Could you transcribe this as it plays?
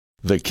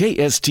The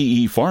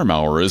KSTE Farm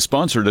Hour is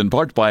sponsored in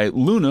part by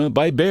Luna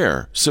by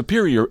Bayer.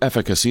 Superior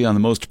efficacy on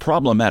the most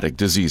problematic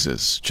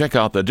diseases. Check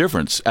out the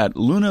difference at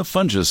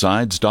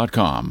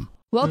lunafungicides.com.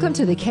 Welcome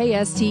to the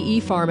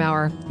KSTE Farm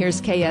Hour. Here's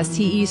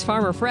KSTE's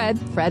farmer Fred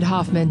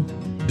Hoffman.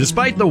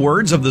 Despite the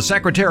words of the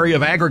Secretary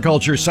of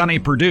Agriculture, Sonny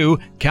Perdue,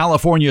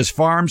 California's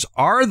farms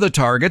are the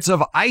targets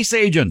of ICE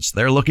agents.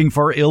 They're looking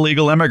for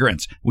illegal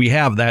immigrants. We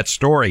have that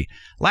story.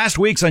 Last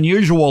week's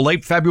unusual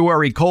late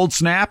February cold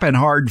snap and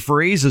hard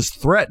freeze is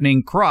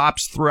threatening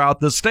crops throughout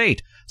the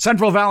state.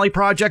 Central Valley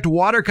Project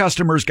water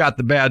customers got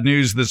the bad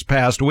news this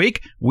past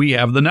week. We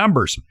have the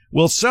numbers.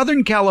 Will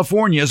Southern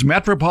California's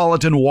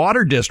Metropolitan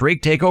Water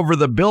District take over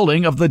the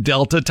building of the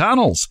Delta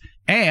tunnels?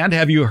 And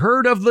have you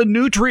heard of the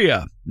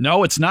nutria?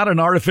 No, it's not an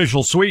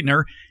artificial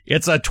sweetener.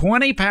 It's a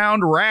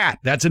 20-pound rat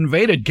that's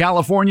invaded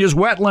California's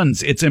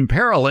wetlands. It's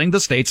imperiling the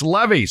state's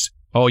levees.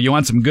 Oh, you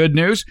want some good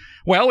news?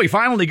 Well, we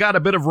finally got a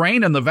bit of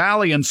rain in the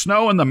valley and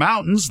snow in the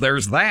mountains.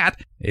 There's that.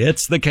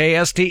 It's the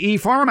KSTE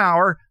Farm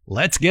Hour.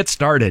 Let's get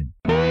started.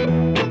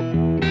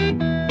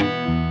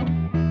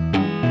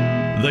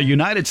 The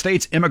United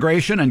States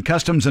Immigration and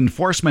Customs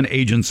Enforcement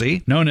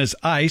Agency, known as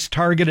ICE,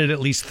 targeted at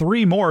least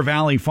 3 more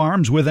Valley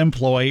farms with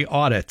employee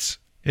audits.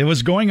 It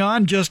was going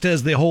on just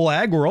as the whole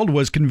ag world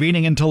was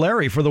convening in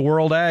Tulare for the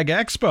World Ag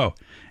Expo.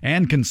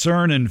 And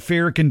concern and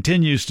fear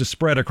continues to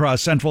spread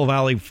across Central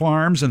Valley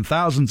farms and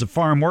thousands of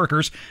farm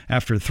workers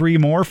after 3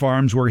 more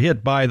farms were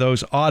hit by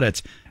those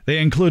audits. They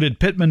included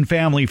Pittman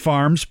Family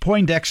Farms,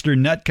 Poindexter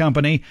Nut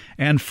Company,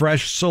 and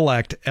Fresh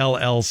Select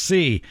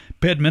LLC.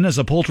 Pittman is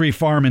a poultry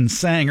farm in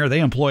Sanger. They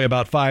employ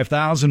about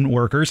 5,000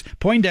 workers.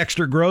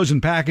 Poindexter grows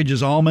and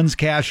packages almonds,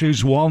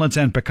 cashews, walnuts,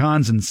 and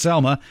pecans in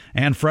Selma,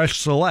 and Fresh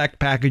Select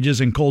packages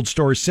and cold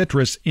stores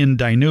citrus in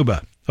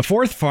Dinuba. A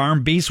 4th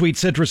farm, B Sweet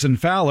Citrus in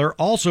Fowler,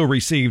 also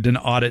received an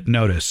audit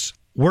notice.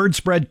 Word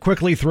spread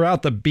quickly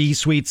throughout the B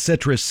Sweet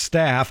Citrus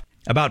staff.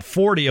 About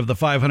 40 of the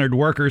 500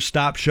 workers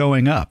stopped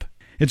showing up.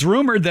 It's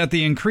rumored that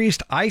the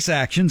increased ICE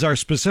actions are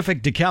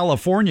specific to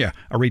California,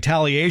 a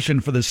retaliation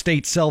for the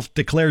state's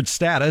self-declared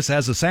status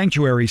as a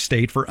sanctuary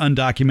state for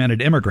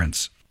undocumented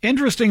immigrants.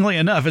 Interestingly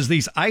enough, as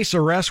these ICE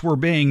arrests were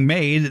being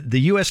made,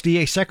 the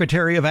USDA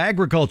Secretary of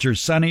Agriculture,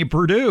 Sonny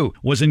Perdue,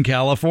 was in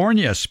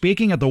California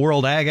speaking at the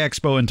World Ag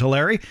Expo in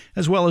Tulare,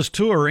 as well as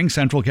touring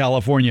Central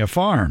California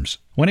farms.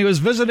 When he was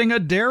visiting a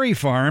dairy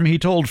farm, he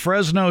told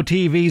Fresno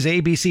TV's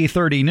ABC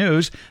 30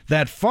 News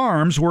that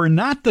farms were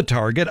not the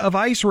target of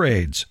ICE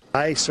raids.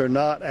 ICE are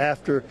not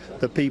after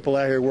the people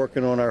out here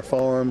working on our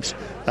farms.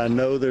 I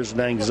know there's an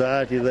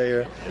anxiety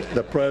there.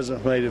 The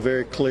president made it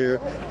very clear.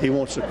 He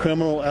wants the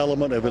criminal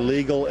element of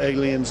illegal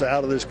aliens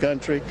out of this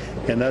country,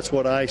 and that's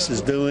what ICE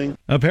is doing.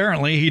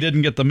 Apparently, he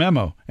didn't get the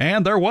memo,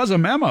 and there was a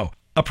memo.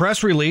 A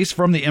press release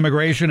from the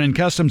Immigration and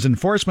Customs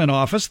Enforcement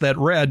Office that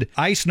read,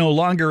 ICE no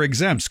longer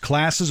exempts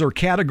classes or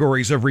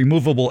categories of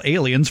removable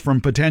aliens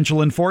from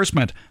potential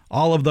enforcement.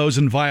 All of those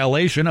in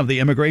violation of the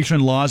immigration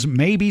laws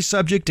may be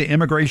subject to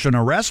immigration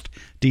arrest,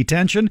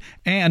 detention,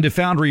 and if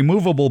found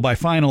removable by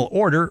final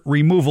order,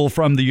 removal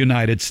from the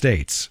United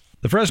States.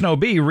 The Fresno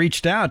Bee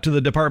reached out to the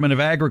Department of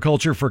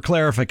Agriculture for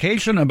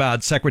clarification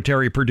about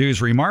Secretary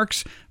Perdue's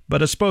remarks,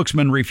 but a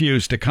spokesman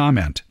refused to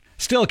comment.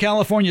 Still,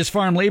 California's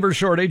farm labor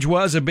shortage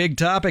was a big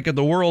topic at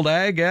the World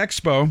Ag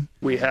Expo.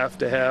 We have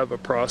to have a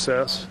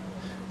process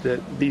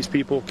that these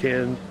people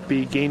can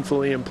be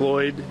gainfully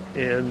employed,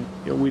 and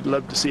we'd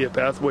love to see a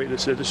pathway to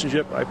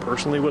citizenship. I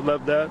personally would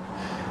love that.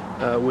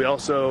 We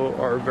also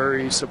are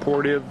very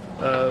supportive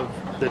of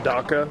the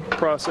DACA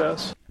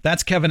process.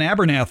 That's Kevin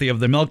Abernathy of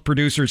the Milk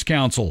Producers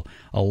Council.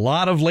 A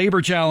lot of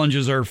labor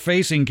challenges are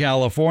facing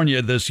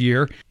California this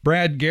year.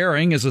 Brad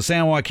Gehring is a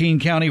San Joaquin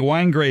County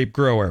wine grape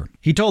grower.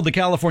 He told the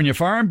California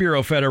Farm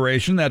Bureau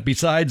Federation that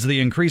besides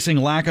the increasing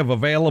lack of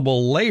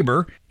available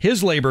labor,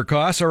 his labor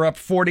costs are up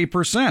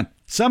 40%,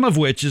 some of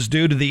which is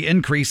due to the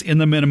increase in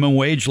the minimum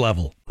wage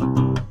level.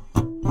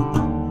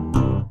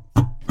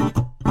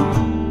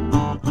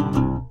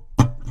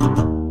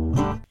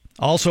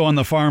 Also on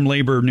the farm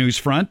labor news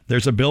front,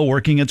 there's a bill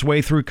working its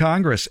way through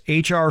Congress,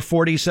 H.R.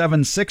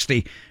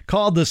 4760,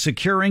 called the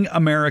Securing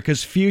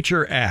America's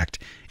Future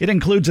Act. It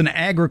includes an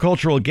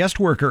Agricultural Guest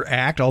Worker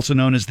Act, also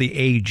known as the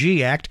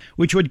AG Act,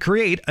 which would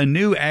create a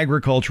new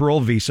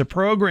agricultural visa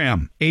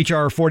program.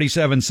 H.R.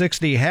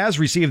 4760 has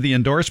received the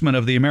endorsement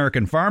of the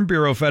American Farm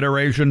Bureau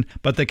Federation,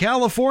 but the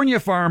California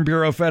Farm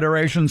Bureau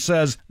Federation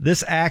says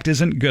this act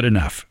isn't good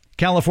enough.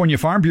 California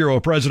Farm Bureau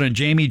President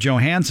Jamie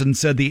Johansson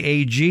said the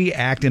AG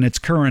Act in its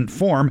current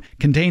form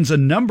contains a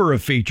number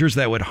of features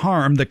that would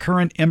harm the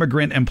current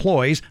immigrant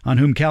employees on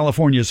whom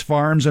California's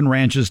farms and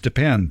ranches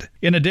depend.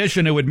 In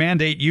addition, it would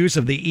mandate use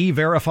of the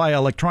E-Verify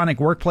electronic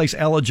workplace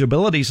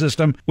eligibility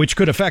system, which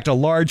could affect a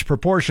large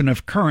proportion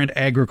of current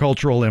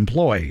agricultural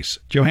employees.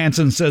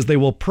 Johansson says they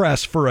will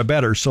press for a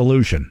better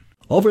solution.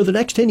 Over the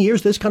next 10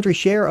 years, this country's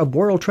share of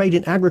world trade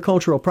in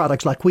agricultural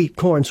products like wheat,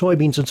 corn,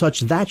 soybeans, and such,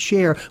 that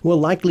share will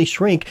likely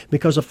shrink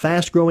because of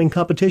fast-growing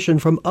competition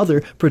from other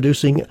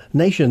producing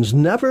nations.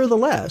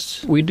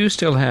 Nevertheless, we do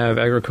still have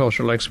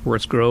agricultural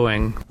exports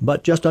growing,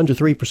 but just under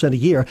 3% a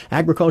year.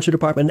 Agriculture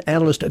Department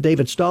analyst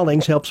David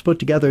Stallings helps put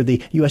together the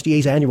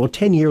USDA's annual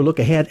 10-year look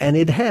ahead, and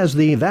it has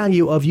the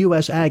value of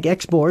U.S. ag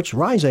exports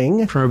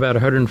rising from about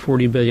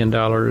 $140 billion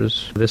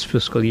this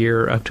fiscal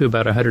year up to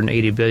about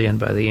 $180 billion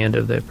by the end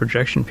of the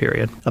projection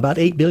period. About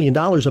 $8 billion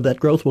of that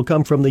growth will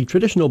come from the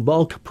traditional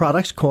bulk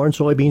products, corn,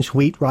 soybeans,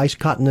 wheat, rice,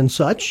 cotton, and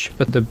such.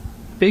 But the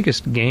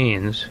biggest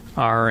gains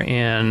are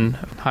in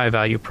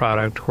high-value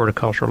product,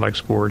 horticultural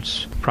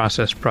exports,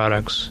 processed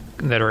products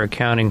that are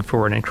accounting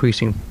for an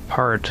increasing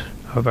part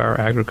of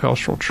our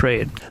agricultural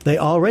trade. They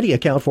already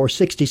account for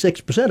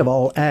 66% of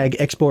all ag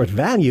export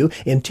value.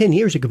 In 10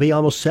 years, it could be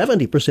almost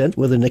 70%,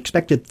 with an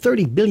expected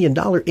 $30 billion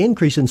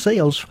increase in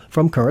sales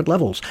from current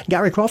levels.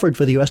 Gary Crawford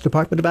for the U.S.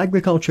 Department of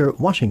Agriculture,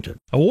 Washington.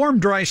 A warm,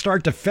 dry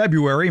start to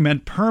February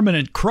meant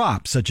permanent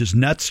crops such as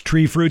nuts,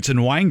 tree fruits,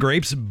 and wine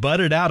grapes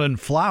budded out and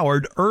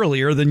flowered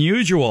earlier than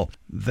usual.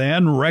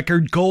 Then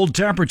record cold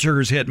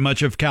temperatures hit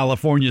much of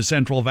California's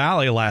Central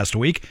Valley last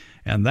week,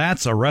 and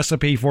that's a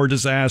recipe for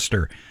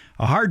disaster.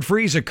 A hard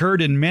freeze occurred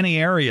in many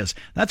areas.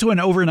 That's when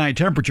overnight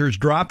temperatures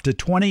dropped to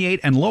 28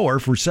 and lower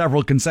for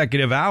several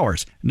consecutive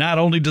hours. Not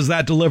only does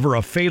that deliver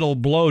a fatal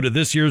blow to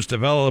this year's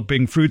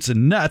developing fruits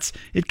and nuts,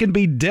 it can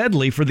be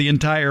deadly for the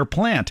entire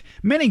plant.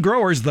 Many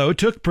growers, though,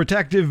 took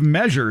protective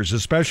measures,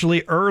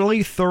 especially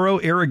early, thorough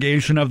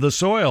irrigation of the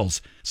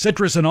soils.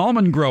 Citrus and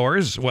almond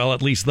growers, well,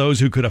 at least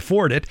those who could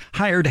afford it,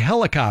 hired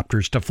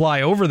helicopters to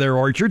fly over their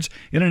orchards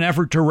in an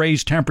effort to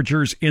raise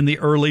temperatures in the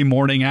early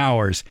morning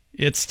hours.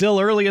 It's still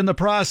early in the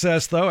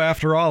process, though.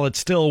 After all, it's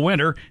still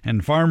winter,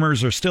 and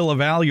farmers are still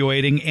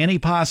evaluating any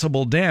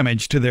possible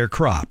damage to their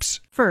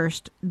crops.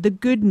 First, the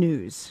good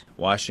news.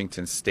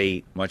 Washington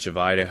State, much of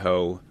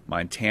Idaho,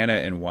 Montana,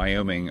 and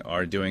Wyoming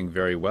are doing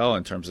very well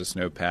in terms of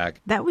snowpack.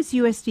 That was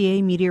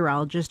USDA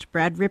meteorologist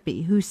Brad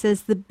Rippey, who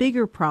says the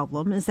bigger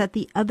problem is that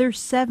the other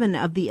 7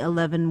 of the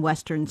 11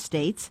 western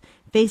states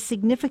face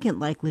significant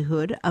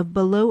likelihood of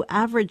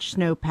below-average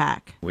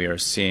snowpack. We are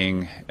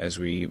seeing, as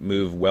we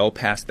move well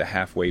past the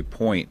halfway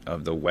point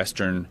of the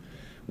western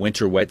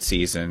winter wet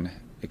season,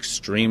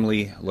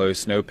 extremely low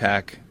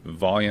snowpack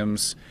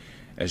volumes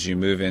as you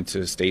move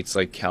into states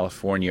like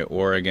California,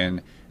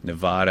 Oregon,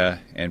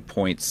 Nevada, and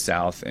points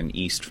south and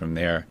east from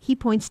there. He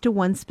points to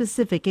one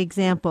specific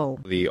example.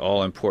 The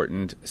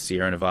all-important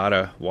Sierra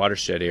Nevada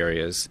watershed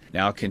areas,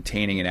 now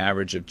containing an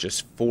average of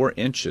just 4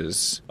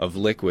 inches of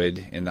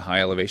liquid in the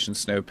high-elevation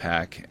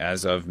snowpack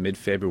as of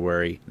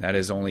mid-February. That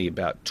is only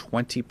about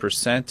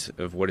 20%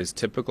 of what is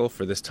typical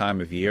for this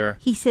time of year.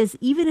 He says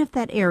even if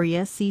that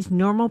area sees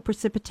normal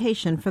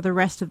precipitation for the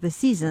rest of the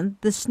season,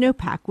 the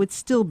snowpack would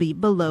still be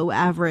below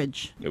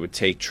average. It would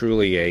take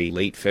truly a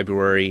late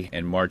February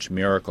and March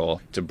miracle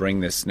to bring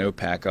this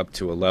snowpack up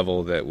to a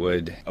level that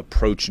would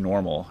approach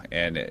normal,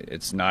 and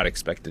it's not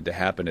expected to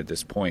happen at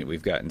this point.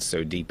 We've gotten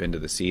so deep into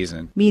the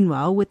season.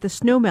 Meanwhile, with the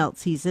snowmelt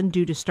season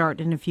due to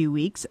start in a few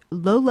weeks,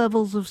 low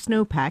levels of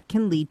snowpack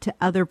can lead to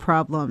other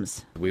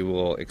problems. We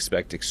will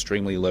expect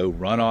extremely low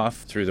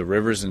runoff through the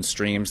rivers and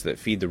streams that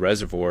feed the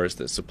reservoirs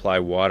that supply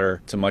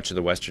water to much of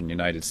the western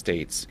United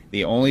States.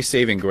 The only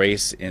saving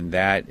grace in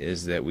that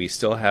is that we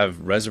still have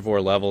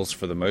reservoir levels,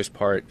 for the most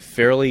part,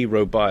 fairly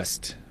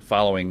robust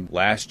following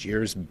last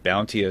year's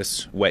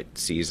bounteous wet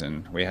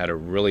season. We had a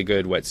really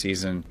good wet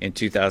season in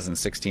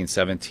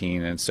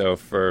 2016-17, and so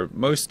for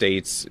most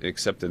states,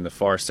 except in the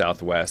far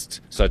southwest,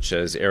 such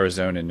as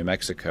Arizona and New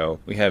Mexico,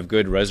 we have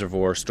good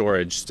reservoir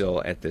storage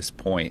still at this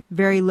point.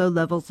 Very low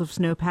levels of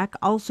snowpack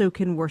also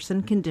can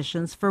worsen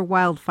conditions for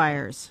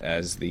wildfires.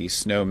 As the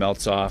snow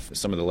melts off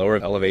some of the lower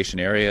elevation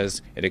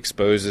areas, it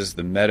exposes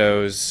the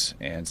meadows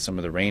and some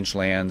of the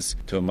rangelands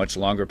to a much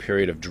longer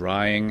period of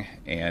drying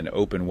and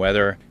open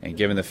weather, and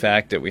given the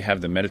fact that we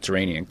have the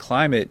Mediterranean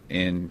climate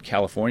in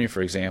California,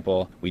 for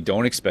example, we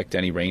don't expect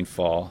any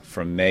rainfall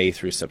from May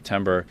through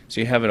September.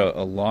 So you have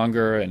a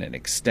longer and an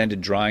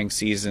extended drying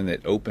season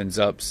that opens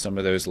up some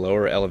of those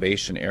lower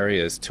elevation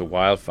areas to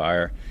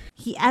wildfire.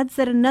 He adds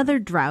that another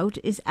drought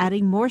is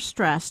adding more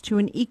stress to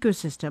an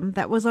ecosystem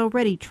that was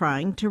already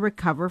trying to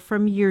recover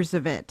from years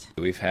of it.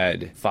 We've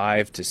had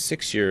 5 to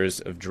 6 years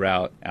of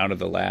drought out of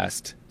the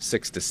last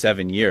 6 to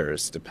 7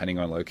 years, depending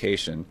on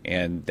location,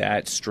 and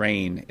that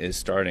strain is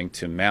starting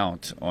to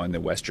mount on the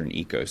western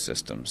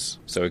ecosystems.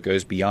 So it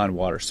goes beyond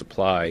water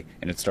supply,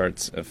 and it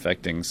starts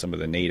affecting some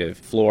of the native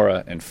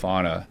flora and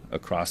fauna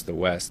across the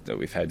West that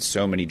we've had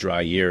so many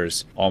dry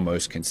years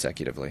almost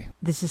consecutively.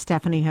 This is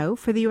Stephanie Ho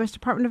for the U.S.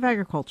 Department of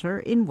Agriculture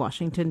in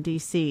Washington,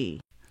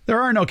 D.C.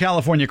 There are no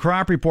California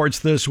crop reports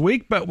this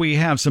week, but we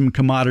have some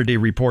commodity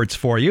reports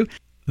for you.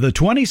 The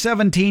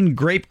 2017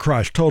 grape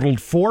crush totaled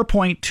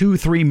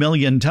 4.23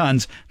 million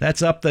tons.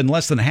 That's up than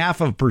less than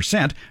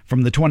 0.5%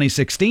 from the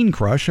 2016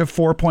 crush of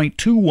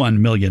 4.21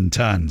 million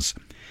tons.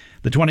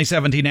 The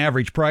 2017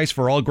 average price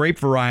for all grape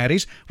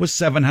varieties was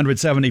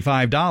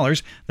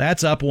 $775.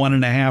 That's up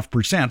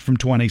 1.5% from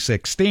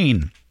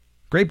 2016.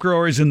 Grape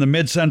growers in the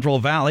Mid-Central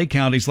Valley,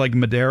 counties like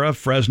Madera,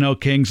 Fresno,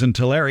 Kings, and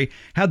Tulare,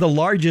 had the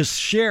largest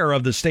share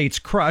of the state's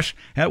crush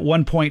at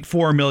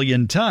 1.4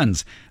 million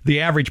tons. The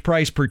average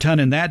price per ton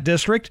in that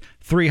district,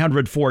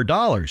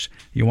 $304.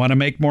 You want to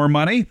make more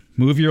money?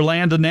 Move your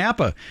land to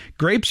Napa.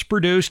 Grapes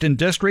produced in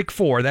District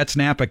 4, that's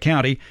Napa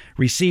County,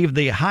 received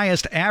the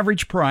highest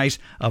average price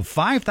of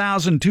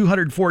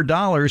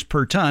 $5,204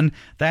 per ton.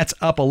 That's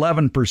up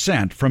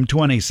 11% from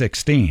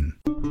 2016.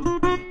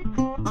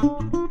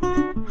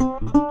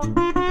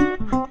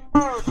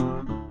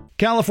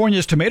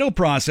 California's tomato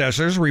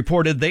processors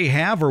reported they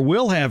have or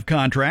will have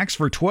contracts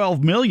for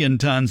 12 million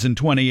tons in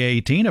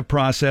 2018 of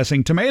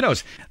processing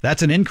tomatoes.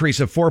 That's an increase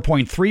of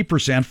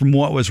 4.3% from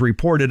what was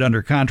reported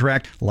under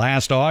contract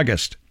last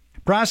August.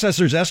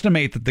 Processors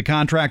estimate that the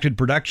contracted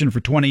production for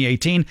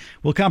 2018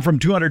 will come from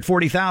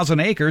 240,000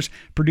 acres,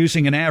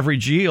 producing an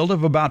average yield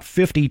of about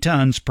 50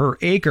 tons per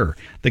acre.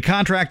 The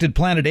contracted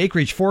planted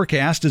acreage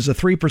forecast is a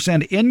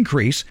 3%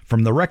 increase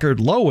from the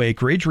record low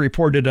acreage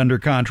reported under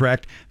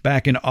contract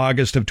back in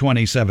August of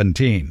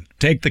 2017.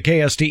 Take the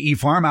KSTE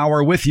Farm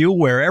Hour with you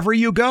wherever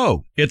you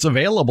go. It's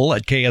available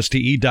at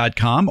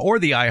KSTE.com or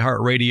the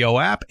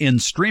iHeartRadio app in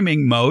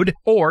streaming mode,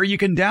 or you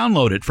can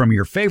download it from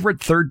your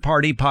favorite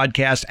third-party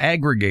podcast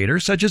aggregator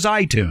such as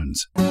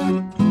iTunes.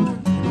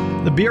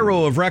 The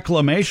Bureau of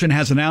Reclamation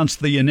has announced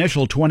the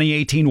initial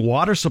 2018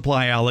 water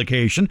supply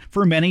allocation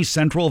for many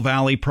Central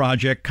Valley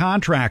project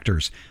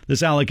contractors.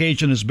 This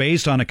allocation is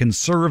based on a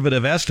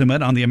conservative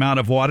estimate on the amount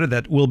of water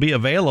that will be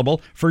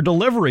available for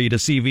delivery to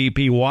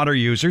CVP water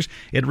users.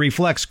 It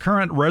reflects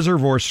current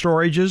reservoir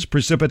storages,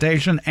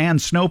 precipitation, and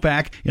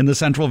snowpack in the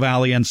Central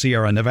Valley and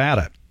Sierra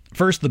Nevada.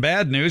 First, the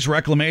bad news,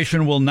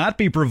 Reclamation will not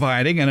be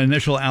providing an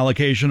initial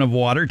allocation of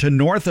water to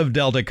north of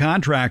Delta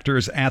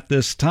contractors at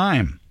this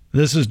time.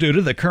 This is due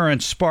to the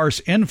current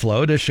sparse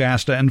inflow to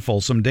Shasta and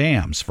Folsom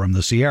dams from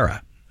the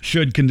Sierra.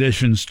 Should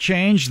conditions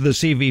change, the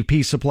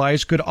CVP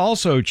supplies could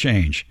also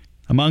change.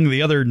 Among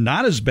the other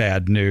not as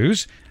bad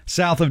news,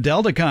 south of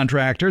Delta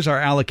contractors are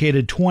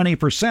allocated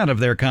 20% of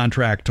their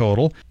contract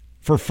total.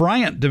 For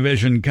Friant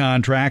Division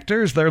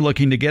contractors, they're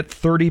looking to get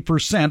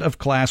 30% of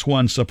Class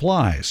 1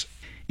 supplies.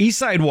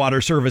 Eastside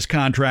Water Service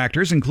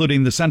contractors,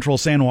 including the Central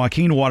San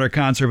Joaquin Water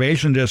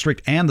Conservation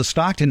District and the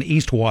Stockton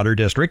East Water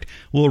District,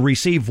 will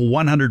receive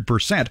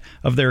 100%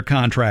 of their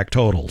contract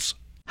totals.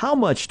 How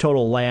much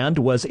total land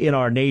was in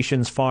our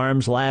nation's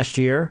farms last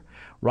year?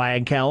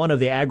 Ryan Cowan of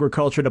the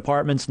Agriculture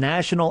Department's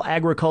National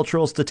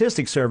Agricultural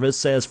Statistics Service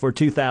says for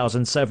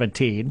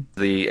 2017,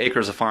 the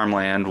acres of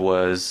farmland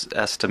was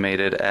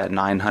estimated at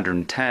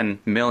 910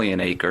 million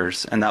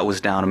acres, and that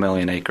was down 1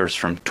 million acres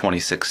from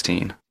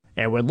 2016.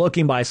 And when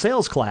looking by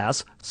sales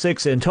class,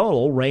 6 in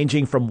total,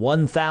 ranging from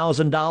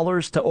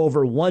 $1,000 to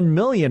over $1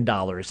 million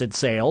in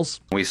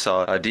sales. We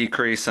saw a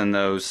decrease in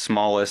those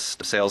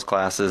smallest sales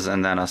classes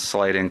and then a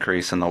slight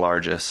increase in the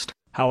largest.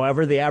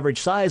 However, the average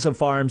size of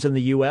farms in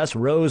the U.S.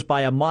 rose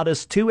by a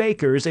modest 2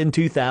 acres in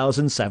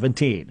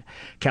 2017.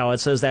 Cowan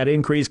says that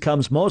increase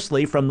comes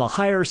mostly from the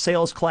higher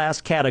sales class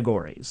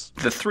categories.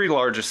 The 3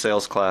 largest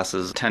sales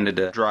classes tended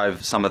to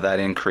drive some of that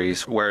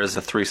increase, whereas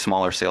the 3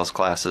 smaller sales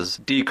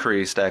classes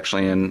decreased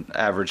actually in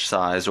average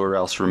size or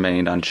else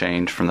remained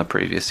unchanged from the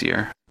previous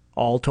year.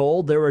 All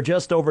told, there were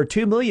just over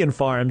 2 million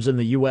farms in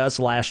the U.S.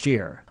 last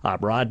year. I'm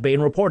Rod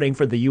Bain reporting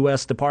for the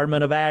U.S.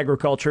 Department of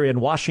Agriculture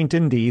in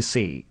Washington,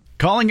 D.C.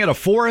 Calling it a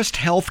forest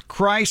health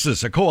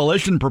crisis, a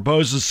coalition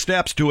proposes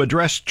steps to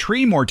address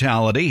tree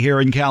mortality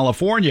here in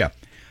California.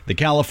 The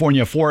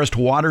California Forest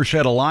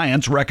Watershed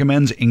Alliance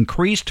recommends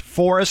increased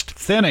forest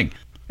thinning,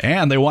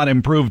 and they want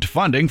improved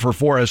funding for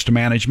forest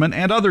management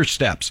and other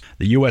steps.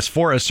 The U.S.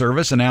 Forest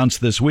Service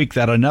announced this week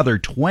that another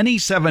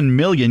 27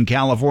 million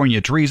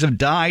California trees have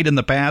died in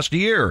the past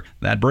year.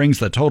 That brings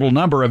the total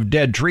number of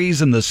dead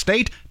trees in the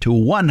state to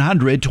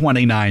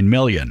 129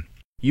 million.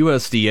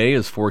 USDA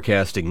is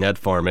forecasting net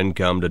farm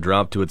income to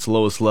drop to its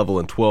lowest level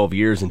in 12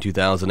 years in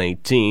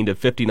 2018 to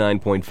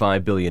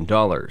 $59.5 billion,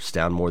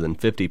 down more than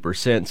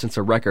 50% since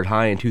a record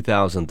high in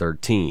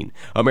 2013.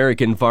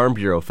 American Farm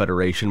Bureau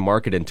Federation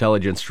Market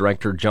Intelligence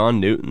Director John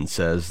Newton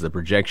says the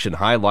projection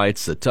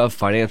highlights the tough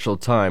financial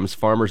times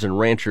farmers and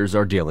ranchers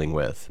are dealing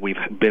with. We've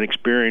been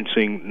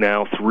experiencing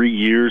now 3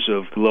 years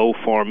of low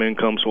farm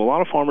income, so a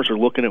lot of farmers are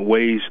looking at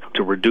ways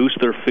to reduce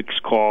their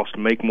fixed costs,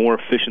 make more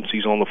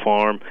efficiencies on the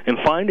farm, and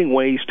finding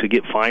ways to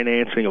get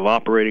financing of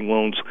operating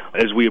loans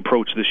as we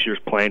approach this year's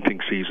planting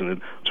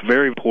season. It's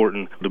very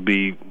important to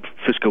be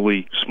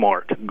fiscally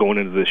smart going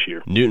into this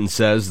year. Newton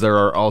says there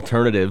are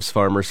alternatives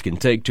farmers can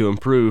take to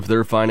improve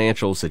their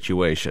financial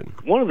situation.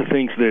 One of the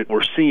things that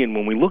we're seeing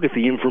when we look at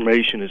the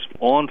information is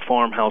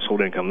on-farm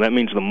household income. That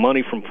means the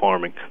money from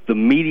farming. The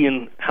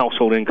median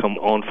household income,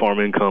 on-farm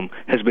income,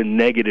 has been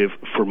negative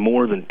for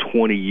more than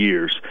 20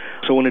 years.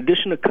 So in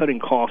addition to cutting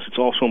costs, it's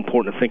also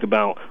important to think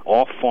about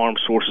off-farm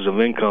sources of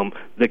income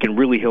that can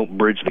really help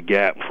bridge the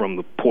gap from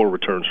the poor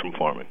returns from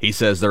farming. He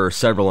says there are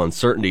several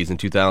uncertainties in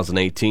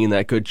 2018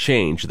 that could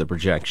change the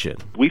projection.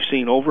 We've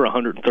seen over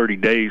 130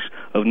 days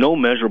of no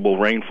measurable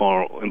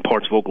rainfall in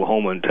parts of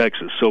Oklahoma and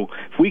Texas. So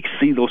if we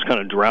see those kind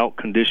of drought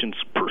conditions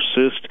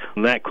persist,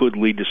 that could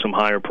lead to some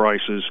higher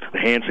prices.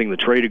 Enhancing the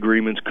trade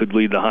agreements could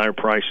lead to higher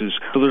prices.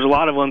 So there's a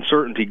lot of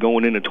uncertainty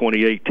going into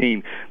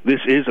 2018.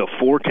 This is a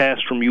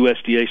forecast from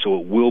USDA, so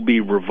it will be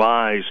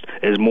revised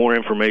as more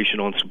information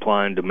on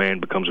supply and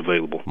demand becomes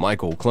available.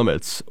 Michael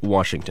Clements,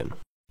 Washington.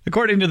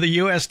 According to the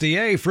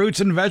USDA, fruits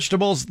and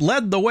vegetables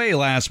led the way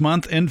last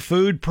month in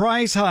food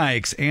price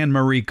hikes. Anne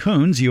Marie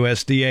Coons,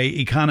 USDA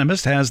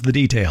economist, has the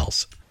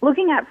details.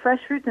 Looking at fresh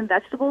fruits and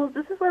vegetables,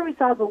 this is where we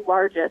saw the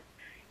largest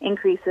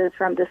increases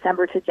from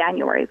December to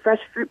January.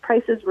 Fresh fruit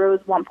prices rose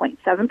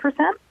 1.7%.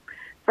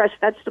 Fresh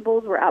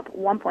vegetables were up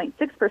 1.6%.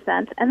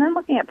 And then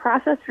looking at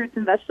processed fruits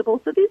and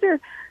vegetables, so these are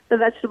the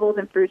vegetables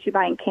and fruits you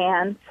buy in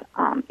cans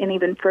and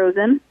even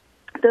frozen,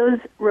 those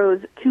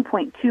rose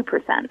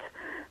 2.2%.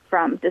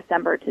 from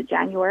December to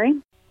January.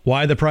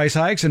 Why the price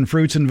hikes in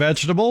fruits and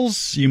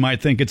vegetables? You might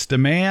think it's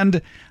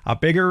demand. A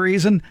bigger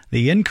reason,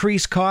 the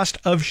increased cost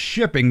of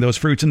shipping those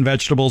fruits and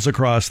vegetables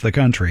across the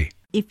country.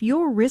 If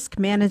your risk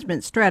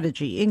management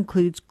strategy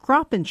includes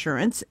crop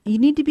insurance, you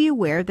need to be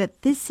aware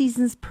that this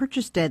season's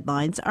purchase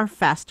deadlines are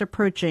fast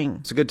approaching.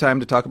 It's a good time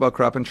to talk about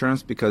crop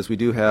insurance because we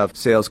do have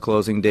sales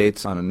closing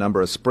dates on a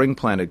number of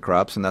spring-planted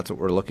crops, and that's what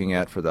we're looking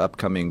at for the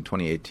upcoming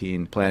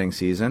 2018 planting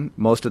season.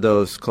 Most of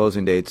those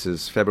closing dates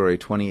is February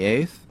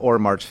 28th or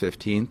March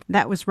 15th.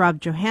 That was Rob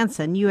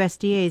Johansson,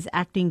 USDA's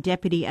acting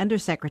deputy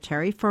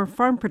undersecretary for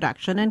farm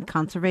production and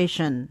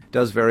conservation. It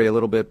does vary a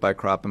little bit by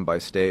crop and by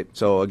state.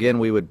 So again,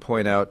 we would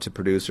point out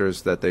to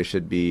producers that they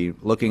should be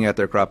looking at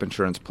their crop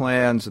insurance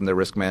plans and their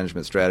risk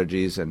management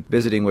strategies and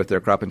visiting with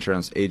their crop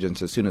insurance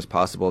agents as soon as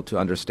possible to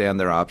understand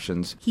their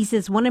options. He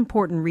says one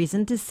important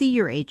reason to see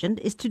your agent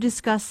is to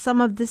discuss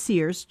some of this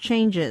year's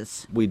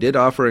changes. We did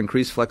offer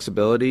increased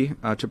flexibility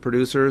to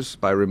producers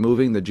by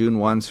removing the June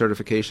 1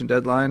 certification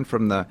deadline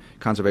from the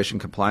conservation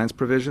compliance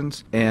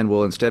provisions and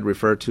will instead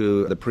refer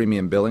to the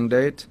premium billing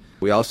date.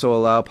 We also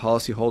allow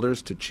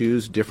policyholders to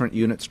choose different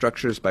unit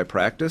structures by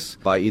practice,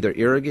 by either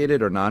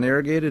irrigated or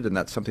non-irrigated, and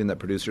that's something that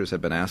producers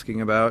have been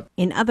asking about.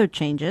 In other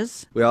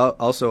changes, we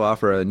also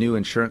offer a new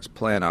insurance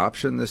plan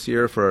option this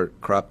year for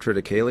crop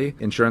triticale.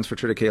 Insurance for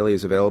triticale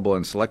is available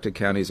in selected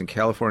counties in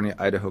California,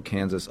 Idaho,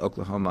 Kansas,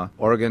 Oklahoma,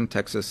 Oregon,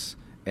 Texas,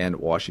 and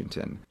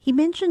Washington. He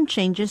mentioned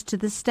changes to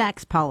the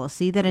STAX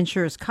policy that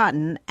insures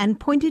cotton and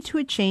pointed to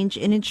a change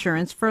in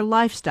insurance for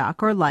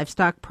livestock or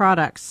livestock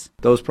products.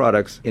 Those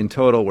products in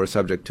total were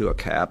subject to a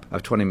cap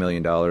of $20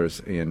 million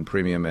in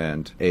premium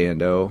and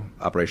A&O,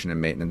 operation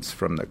and maintenance,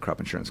 from the crop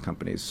insurance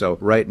companies. So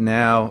right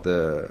now,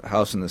 the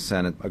House and the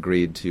Senate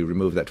agreed to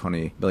remove that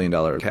 $20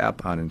 million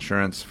cap on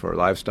insurance for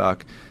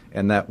livestock,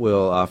 and that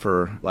will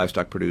offer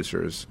livestock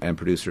producers and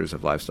producers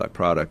of livestock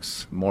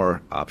products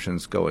more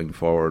options going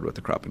forward with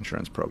the crop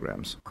insurance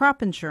programs.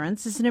 Crop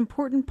insurance is an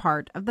important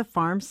part of the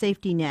farm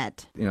safety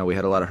net. You know, we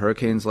had a lot of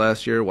hurricanes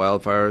last year,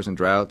 wildfires and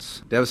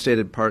droughts,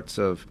 devastated parts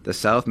of the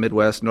South,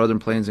 Midwest, Northern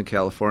Plains, and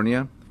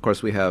California. Of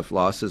course, we have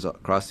losses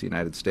across the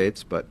United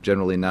States, but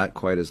generally not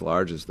quite as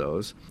large as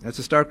those. It's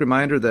a stark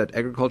reminder that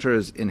agriculture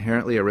is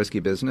inherently a risky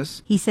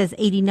business. He says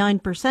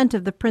 89%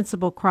 of the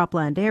principal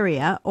cropland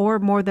area, or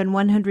more than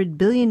 $100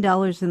 billion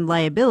in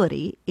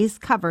liability, is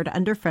covered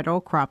under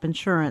federal crop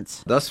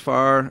insurance. Thus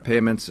far,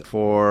 payments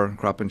for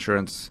crop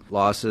insurance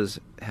losses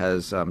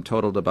has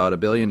totaled about $1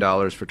 billion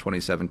for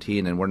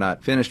 2017, and we're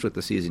not finished with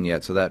the season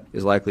yet, so that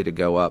is likely to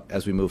go up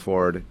as we move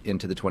forward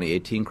into the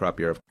 2018 crop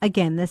year.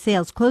 Again, the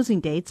sales closing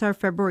dates are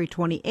February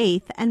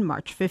 28th and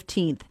March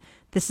 15th.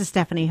 This is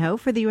Stephanie Ho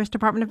for the U.S.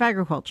 Department of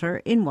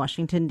Agriculture in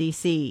Washington,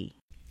 D.C.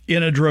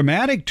 In a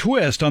dramatic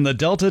twist on the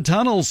Delta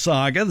Tunnels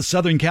saga,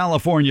 Southern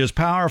California's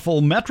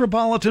powerful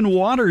Metropolitan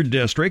Water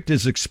District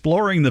is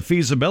exploring the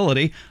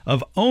feasibility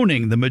of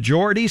owning the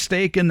majority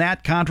stake in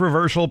that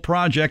controversial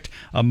project,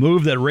 a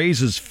move that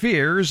raises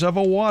fears of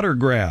a water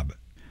grab.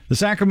 The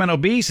Sacramento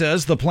Bee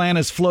says the plan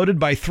is floated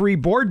by 3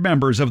 board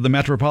members of the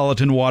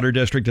Metropolitan Water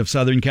District of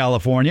Southern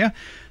California.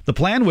 The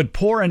plan would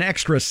pour an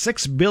extra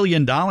 $6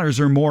 billion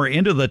or more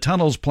into the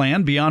tunnels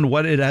plan beyond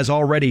what it has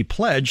already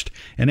pledged,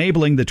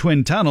 enabling the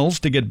twin tunnels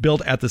to get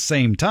built at the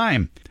same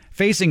time.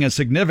 Facing a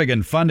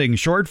significant funding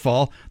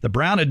shortfall, the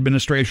Brown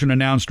administration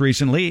announced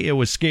recently it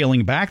was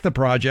scaling back the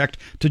project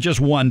to just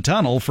 1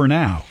 tunnel for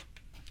now.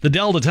 The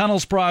Delta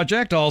Tunnels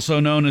project, also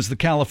known as the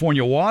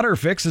California Water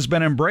Fix, has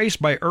been embraced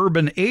by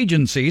urban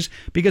agencies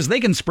because they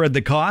can spread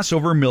the costs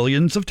over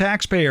millions of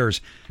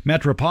taxpayers.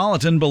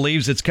 Metropolitan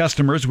believes its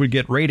customers would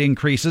get rate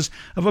increases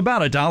of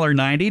about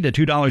 $1.90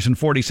 to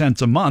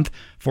 $2.40 a month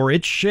for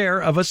its share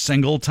of a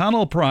single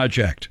tunnel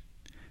project.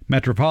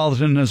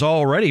 Metropolitan has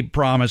already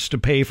promised to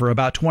pay for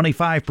about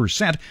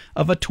 25%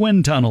 of a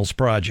twin tunnels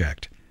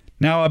project.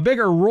 Now, a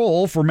bigger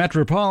role for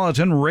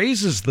Metropolitan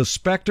raises the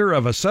specter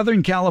of a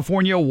Southern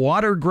California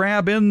water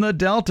grab in the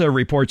Delta,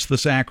 reports the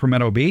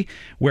Sacramento Bee,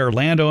 where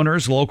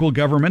landowners, local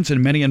governments,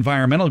 and many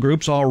environmental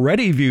groups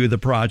already view the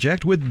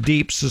project with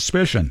deep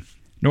suspicion.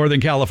 Northern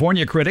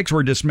California critics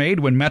were dismayed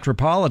when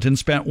Metropolitan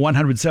spent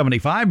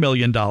 $175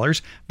 million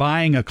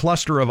buying a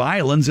cluster of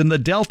islands in the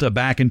Delta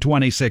back in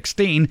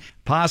 2016,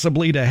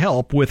 possibly to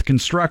help with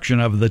construction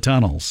of the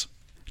tunnels.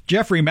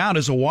 Jeffrey Mount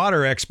is a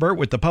water expert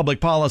with the Public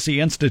Policy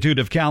Institute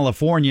of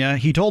California.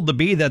 He told the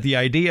Bee that the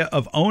idea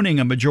of owning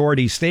a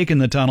majority stake in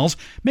the tunnels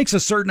makes a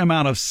certain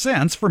amount of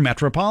sense for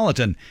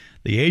Metropolitan.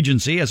 The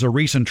agency has a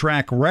recent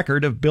track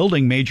record of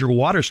building major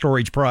water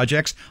storage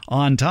projects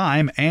on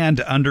time and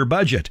under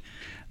budget.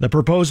 The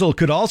proposal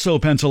could also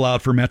pencil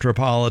out for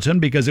Metropolitan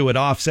because it would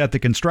offset the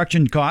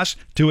construction costs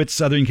to its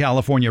Southern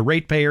California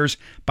ratepayers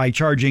by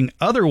charging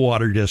other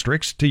water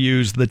districts to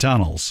use the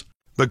tunnels.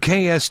 The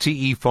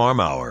KSTE Farm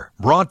Hour,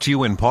 brought to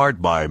you in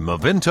part by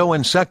Movento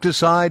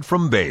Insecticide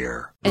from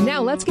Bayer. And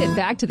now let's get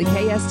back to the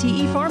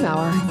KSTE Farm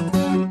Hour.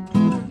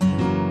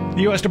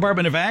 The U.S.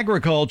 Department of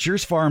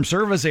Agriculture's Farm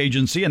Service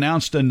Agency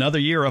announced another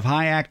year of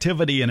high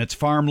activity in its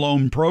farm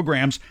loan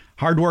programs.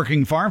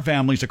 Hardworking farm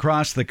families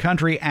across the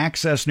country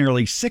access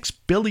nearly $6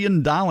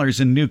 billion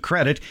in new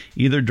credit,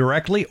 either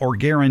directly or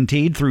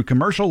guaranteed through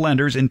commercial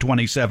lenders in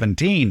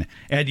 2017.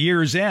 At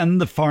year's end,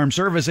 the Farm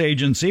Service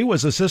Agency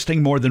was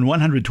assisting more than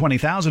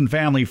 120,000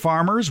 family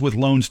farmers with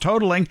loans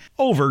totaling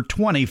over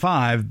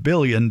 $25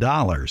 billion.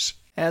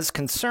 As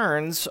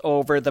concerns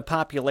over the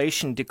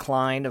population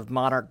decline of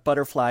monarch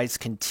butterflies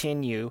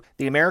continue,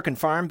 the American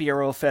Farm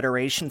Bureau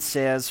Federation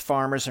says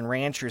farmers and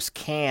ranchers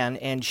can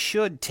and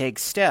should take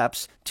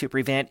steps to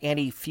prevent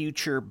any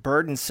future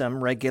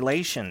burdensome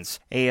regulations.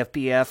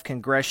 AFBF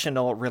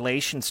Congressional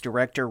Relations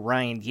Director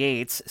Ryan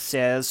Yates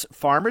says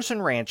farmers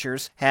and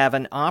ranchers have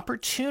an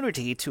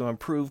opportunity to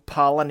improve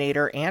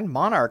pollinator and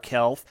monarch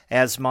health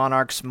as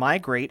monarchs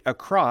migrate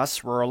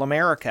across rural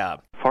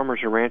America.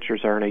 Farmers and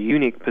ranchers are in a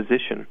unique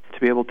position to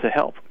be able to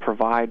help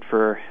provide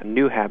for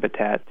new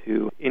habitat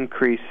to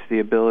increase the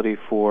ability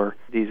for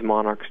these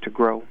monarchs to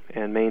grow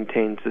and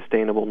maintain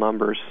sustainable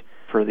numbers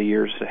for the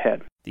years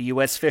ahead. The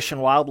U.S. Fish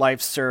and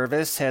Wildlife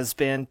Service has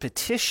been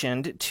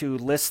petitioned to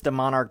list the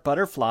monarch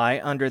butterfly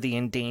under the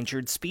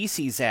Endangered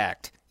Species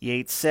Act.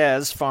 Yates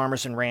says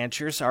farmers and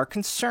ranchers are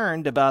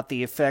concerned about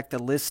the effect the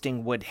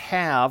listing would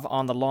have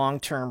on the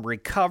long-term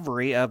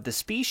recovery of the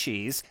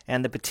species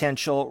and the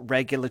potential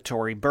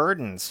regulatory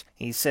burdens.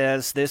 He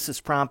says this has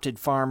prompted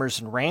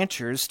farmers and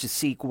ranchers to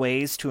seek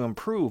ways to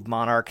improve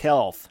monarch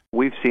health.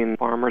 We've seen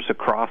farmers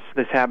across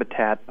this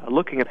habitat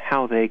looking at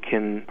how they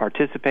can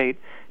participate,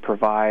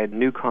 provide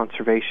new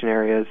conservation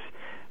areas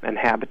and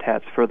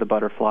habitats for the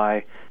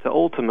butterfly to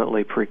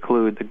ultimately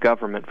preclude the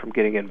government from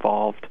getting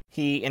involved.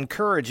 He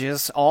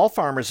encourages all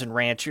farmers and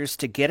ranchers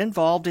to get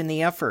involved in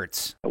the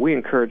efforts. We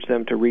encourage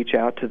them to reach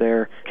out to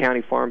their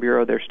county farm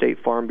bureau, their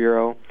state farm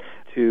bureau,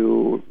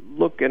 to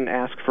look and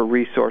ask for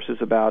resources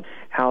about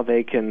how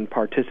they can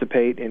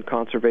participate in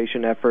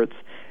conservation efforts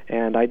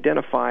and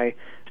identify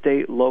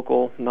state,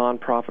 local,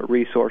 nonprofit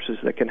resources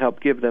that can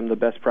help give them the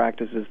best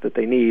practices that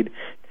they need.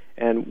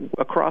 And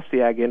across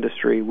the ag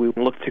industry, we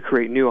look to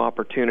create new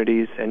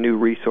opportunities and new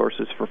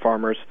resources for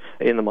farmers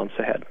in the months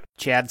ahead.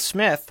 Chad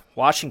Smith,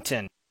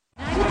 Washington.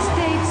 United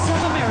States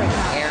of America.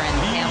 Erin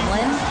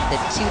Hamlin, the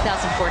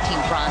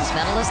 2014 bronze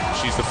medalist.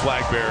 She's the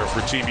flag bearer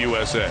for Team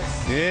USA.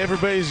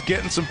 Everybody's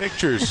getting some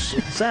pictures.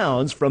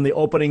 Sounds from the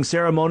opening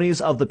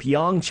ceremonies of the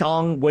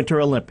Pyeongchang Winter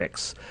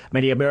Olympics.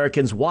 Many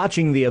Americans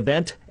watching the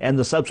event and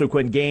the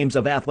subsequent games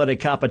of athletic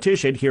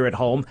competition here at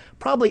home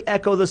probably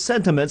echo the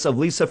sentiments of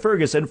Lisa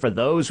Ferguson for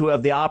those who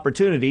have the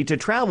opportunity to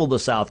travel to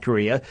South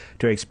Korea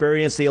to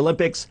experience the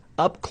Olympics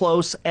up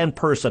close and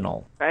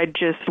personal. I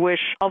just wish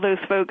all those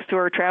folks who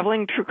are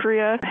traveling to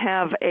Korea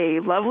have a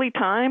lovely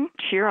time,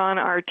 cheer on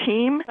our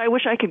team. I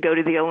wish I could go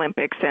to the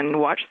Olympics and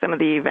watch some of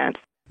the events.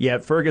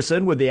 Yet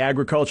Ferguson, with the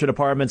Agriculture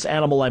Department's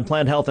Animal and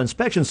Plant Health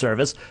Inspection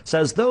Service,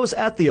 says those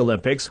at the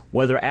Olympics,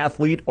 whether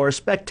athlete or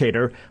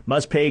spectator,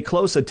 must pay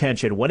close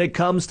attention when it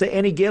comes to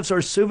any gifts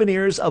or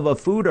souvenirs of a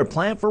food or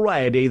plant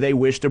variety they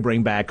wish to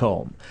bring back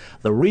home.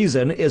 The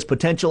reason is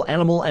potential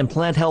animal and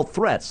plant health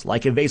threats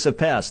like invasive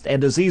pests and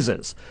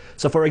diseases.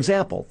 So, for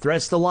example,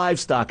 threats to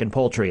livestock and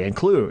poultry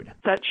include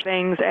such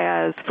things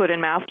as foot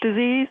and mouth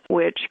disease,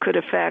 which could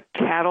affect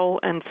cattle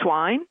and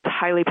swine,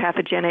 highly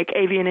pathogenic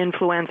avian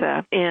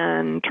influenza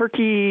in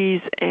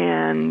turkeys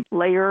and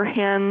layer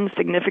hens,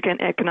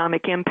 significant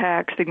economic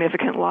impact,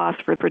 significant loss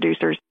for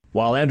producers.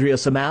 While Andrea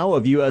Samau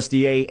of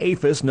USDA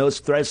APHIS notes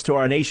threats to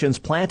our nation's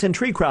plant and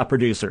tree crop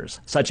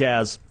producers, such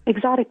as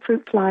exotic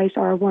fruit flies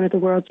are one of the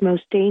world's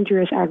most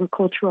dangerous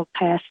agricultural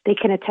pests. They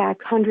can attack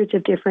hundreds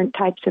of different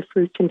types of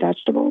fruits and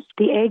vegetables.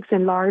 The eggs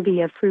and larvae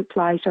of fruit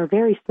flies are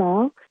very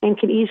small and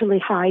can easily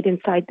hide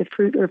inside the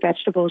fruit or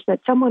vegetables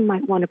that someone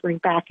might want to bring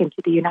back into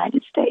the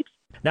United States.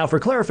 Now, for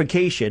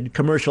clarification,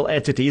 commercial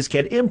entities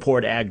can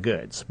import ag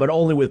goods, but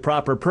only with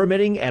proper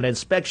permitting and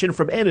inspection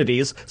from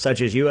entities such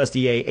as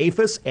USDA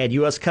APHIS and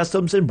U.S.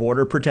 Customs and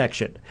Border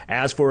Protection.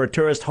 As for a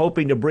tourist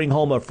hoping to bring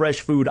home a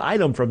fresh food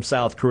item from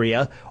South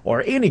Korea,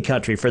 or any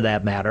country for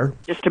that matter,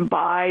 just to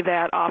buy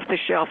that off the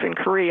shelf in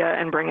Korea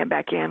and bring it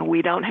back in,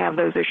 we don't have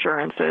those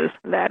assurances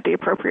that the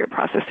appropriate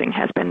processing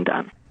has been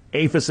done.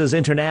 APHIS's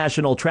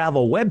international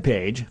travel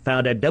webpage,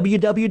 found at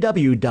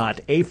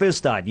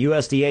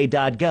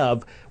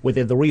www.aphis.usda.gov,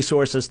 within the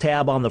Resources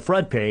tab on the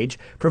front page,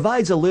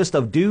 provides a list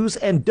of do's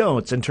and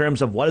don'ts in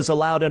terms of what is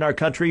allowed in our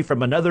country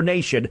from another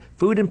nation,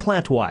 food and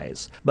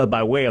plant-wise. But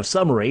by way of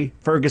summary,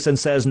 Ferguson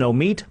says no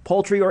meat,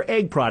 poultry, or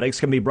egg products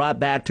can be brought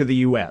back to the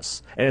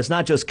U.S. And it's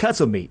not just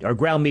cuts of meat or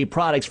ground meat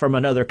products from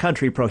another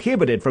country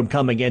prohibited from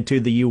coming into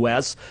the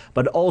U.S.,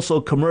 but also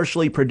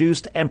commercially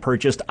produced and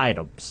purchased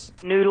items.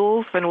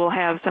 Noodles, and we'll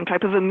have some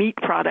type of a meat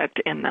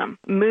product in them.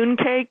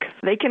 Mooncakes,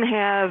 they can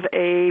have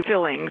a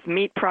fillings,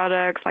 meat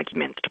products like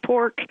minced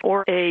pork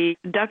or a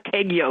duck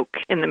egg yolk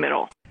in the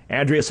middle.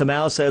 Andrea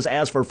Samau says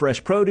as for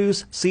fresh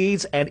produce,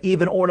 seeds, and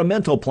even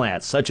ornamental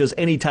plants, such as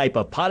any type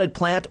of potted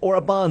plant or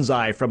a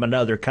bonsai from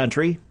another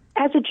country,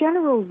 as a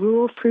general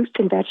rule, fruits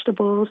and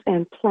vegetables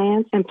and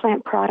plant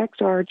products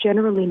are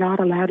generally not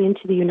allowed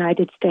into the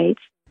United States.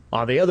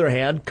 On the other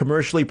hand,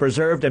 commercially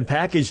preserved and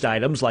packaged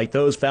items like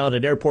those found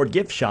in airport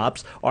gift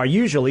shops are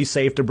usually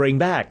safe to bring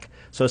back.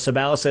 So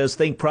Samau says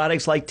think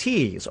products like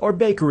teas or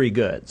bakery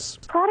goods.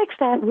 Products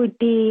that would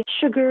be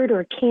sugared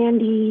or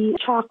candy,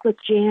 chocolate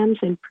jams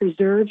and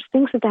preserves,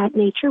 things of that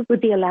nature would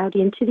be allowed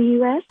into the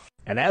U.S.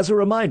 And as a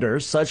reminder,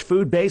 such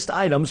food-based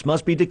items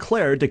must be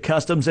declared to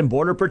Customs and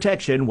Border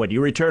Protection when you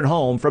return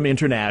home from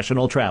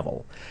international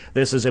travel.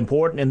 This is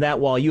important in that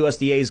while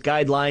USDA's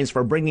guidelines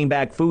for bringing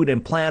back food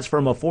and plants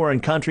from a foreign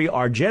country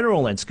are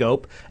general in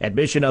scope,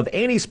 admission of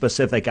any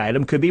specific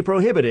item could be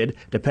prohibited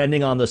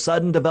depending on the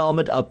sudden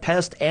development of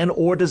pest and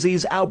or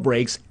disease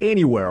outbreaks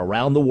anywhere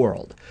around the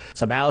world.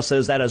 Samau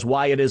says that is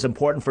why it is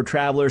important for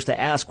travelers to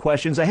ask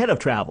questions ahead of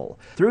travel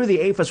through the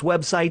APHIS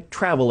website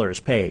Travelers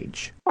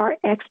page. Our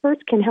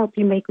experts can help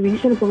you make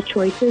reasonable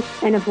choices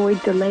and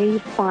avoid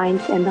delays,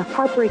 fines, and the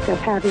heartbreak of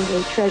having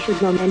a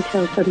treasured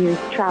memento from your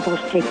travels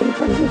taken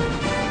from you.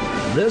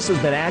 This has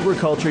been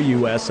Agriculture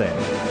USA.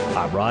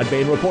 I'm Rod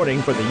Bain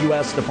reporting for the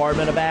U.S.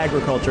 Department of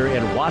Agriculture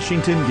in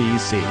Washington,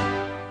 D.C.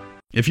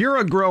 If you're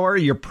a grower,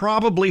 you're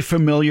probably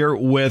familiar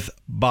with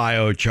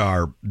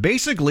biochar,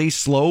 basically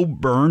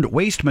slow-burned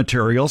waste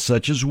material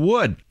such as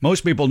wood.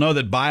 Most people know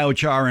that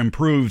biochar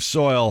improves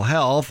soil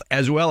health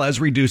as well as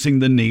reducing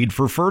the need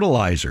for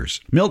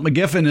fertilizers. Milt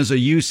McGiffin is a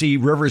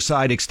UC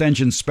Riverside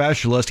Extension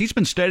specialist. He's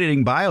been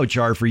studying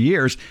biochar for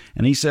years,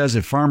 and he says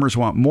if farmers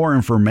want more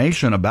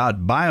information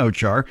about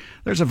biochar,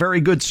 there's a very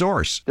good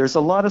source. There's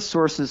a lot of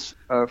sources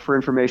for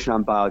information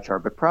on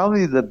biochar, but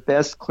probably the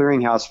best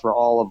clearinghouse for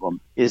all of them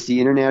is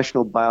the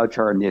International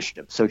Biochar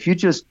Initiative. So if you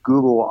just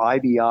Google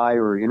IBI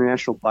or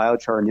International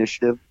Biochar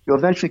Initiative, you'll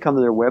eventually come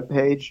to their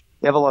webpage.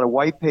 They have a lot of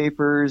white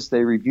papers.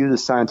 They review the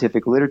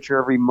scientific literature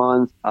every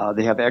month.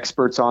 They have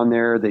experts on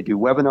there. They do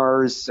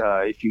webinars.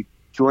 If you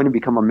join and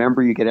become a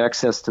member, you get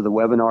access to the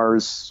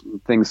webinars,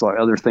 things like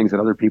other things that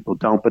other people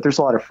don't. But there's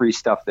a lot of free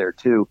stuff there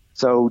too.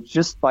 So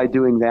just by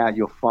doing that,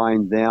 you'll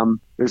find them.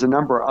 There's a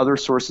number of other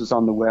sources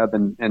on the web,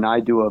 and I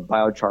do a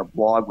biochar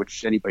blog,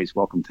 which anybody's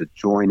welcome to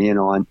join in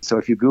on. So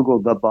if you Google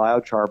the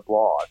biochar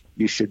blog,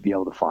 you should be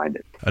able to find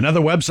it. Another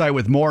website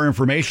with more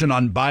information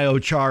on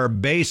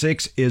biochar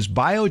basics is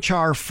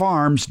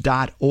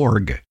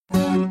biocharfarms.org.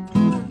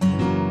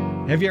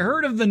 Have you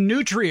heard of the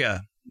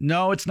Nutria?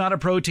 No, it's not a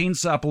protein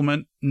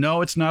supplement.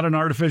 No, it's not an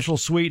artificial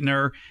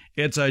sweetener.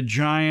 It's a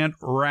giant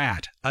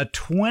rat, a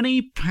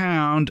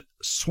 20-pound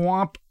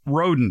swamp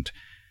rodent.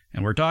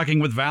 And we're talking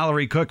with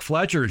Valerie Cook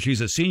Fletcher. She's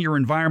a senior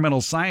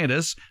environmental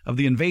scientist of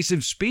the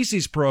Invasive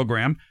Species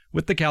Program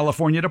with the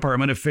California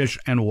Department of Fish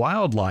and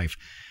Wildlife.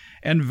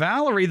 And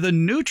Valerie, the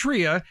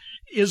Nutria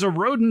is a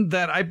rodent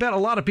that I bet a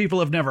lot of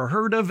people have never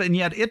heard of, and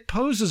yet it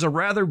poses a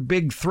rather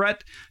big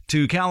threat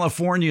to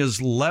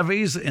California's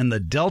levees in the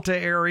Delta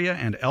area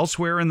and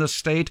elsewhere in the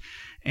state.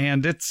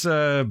 And it's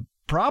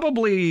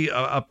probably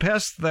a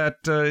pest that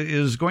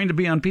is going to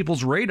be on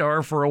people's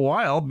radar for a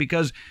while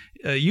because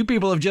you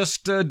people have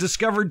just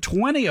discovered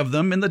 20 of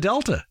them in the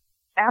Delta.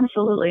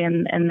 Absolutely,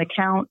 and the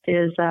count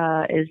is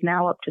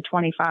now up to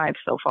 25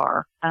 so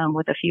far,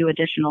 with a few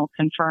additional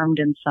confirmed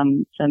in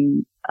some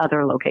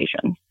other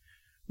locations.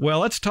 Well,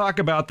 let's talk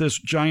about this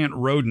giant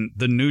rodent,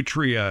 the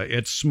Nutria.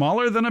 It's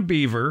smaller than a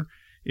beaver.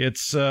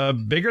 It's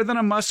bigger than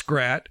a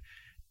muskrat.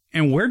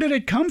 And where did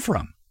it come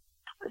from?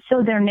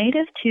 So they're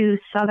native to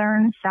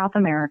southern South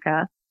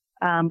America,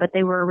 but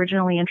they were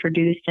originally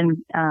introduced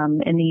in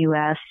the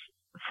U.S.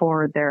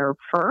 for their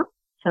fur.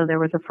 So there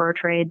was a fur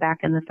trade back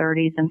in the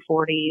 30s and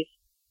 40s.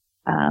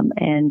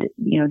 And,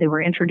 they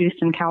were introduced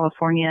in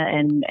California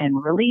and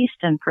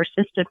released and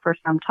persisted for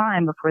some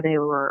time before they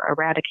were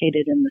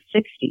eradicated in the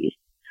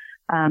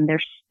 60s.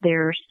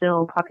 There's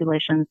still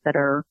populations that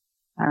are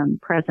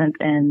present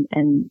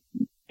and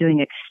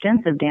doing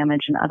extensive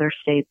damage in other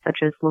states such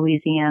as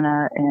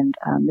Louisiana and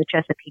the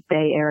Chesapeake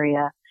Bay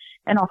area,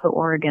 and also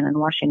Oregon and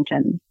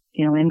Washington.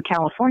 In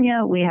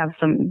California, we have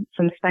some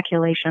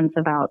speculations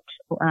about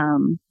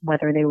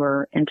whether they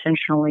were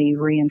intentionally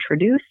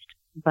reintroduced.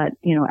 But,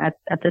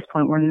 at this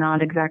point, we're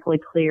not exactly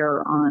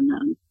clear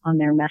on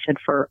their method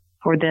for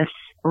this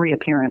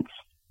reappearance.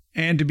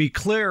 And to be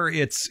clear,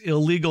 it's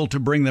illegal to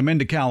bring them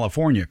into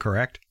California,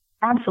 correct?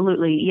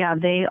 Absolutely. Yeah,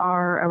 they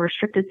are a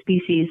restricted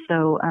species.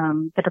 So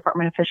the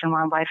Department of Fish and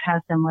Wildlife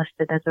has them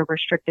listed as a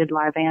restricted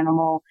live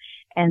animal.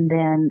 And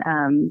then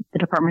the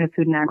Department of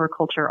Food and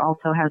Agriculture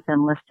also has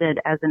them listed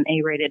as an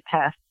A-rated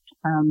pest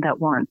that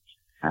warrants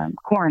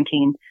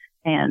quarantine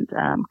and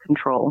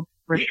control,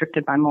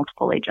 restricted by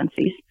multiple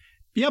agencies.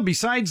 Yeah,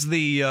 besides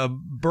the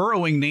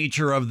burrowing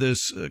nature of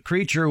this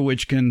creature,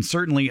 which can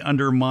certainly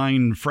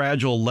undermine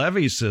fragile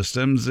levee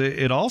systems,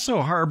 it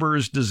also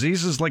harbors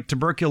diseases like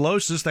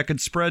tuberculosis that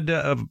could spread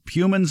to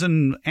humans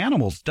and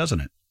animals, doesn't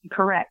it?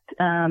 Correct,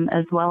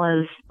 as well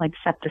as like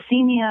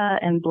septicemia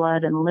and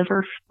blood and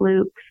liver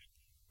flukes.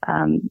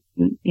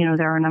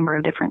 There are a number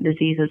of different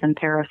diseases and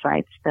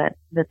parasites that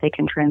they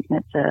can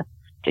transmit to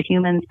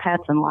humans,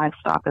 pets, and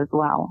livestock as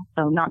well.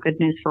 So not good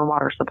news for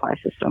water supply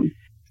system.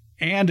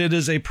 And it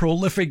is a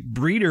prolific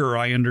breeder,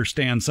 I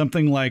understand.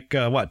 Something like,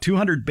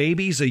 200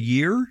 babies a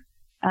year?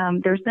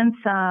 There's been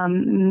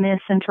some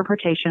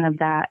misinterpretation of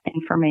that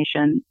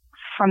information.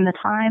 From the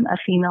time a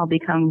female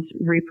becomes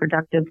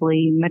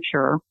reproductively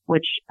mature,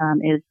 which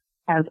is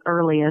as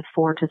early as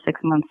 4 to 6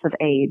 months of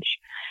age,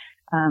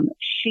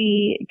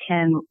 she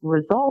can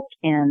result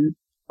in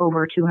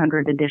over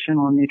 200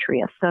 additional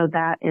nutria. So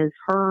that is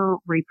her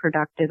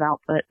reproductive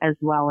output as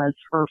well as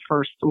her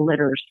first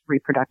litter's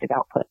reproductive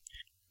output.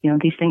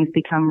 These things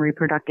become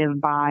reproductive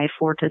by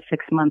 4 to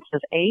 6 months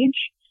of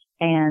age,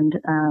 and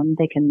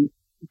they can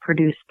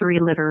produce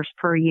 3 litters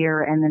per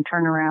year and then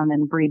turn around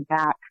and breed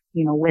back,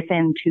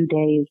 within 2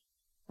 days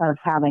of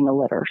having a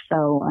litter.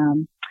 So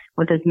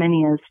with as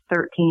many as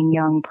 13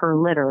 young per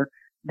litter,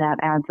 that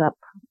adds up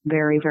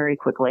very, very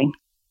quickly.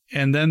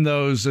 And then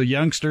those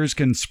youngsters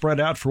can spread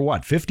out for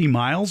 50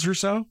 miles or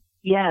so?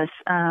 Yes,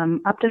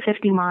 up to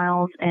 50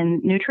 miles.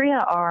 And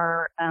nutria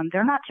are,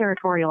 they're not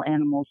territorial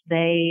animals.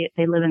 They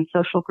live in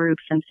social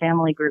groups and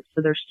family groups.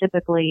 So there's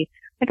typically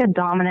like a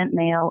dominant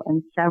male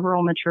and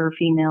several mature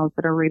females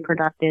that are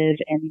reproductive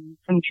and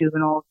some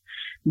juveniles.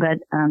 But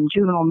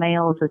juvenile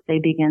males, as they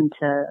begin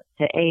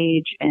to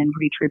age and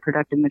reach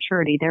reproductive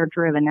maturity, they're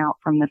driven out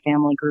from the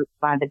family group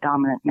by the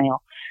dominant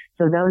male.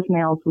 So those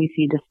males, we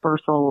see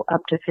dispersal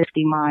up to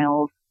 50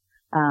 miles.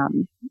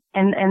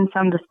 And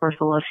some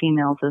dispersal of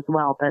females as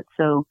well. But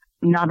so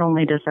not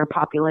only does their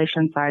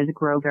population size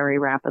grow very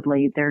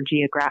rapidly, their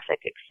geographic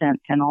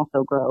extent can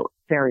also grow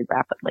very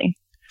rapidly.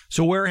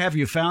 So where have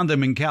you found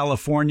them in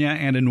California,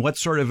 and in what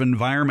sort of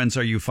environments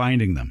are you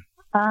finding them?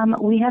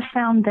 We have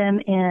found them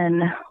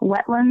in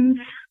wetlands,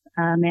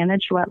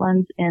 managed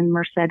wetlands in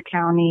Merced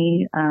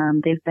County.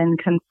 They've been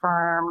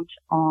confirmed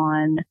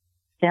on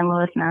San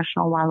Luis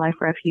National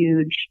Wildlife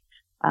Refuge,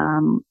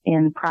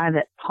 in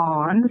private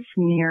ponds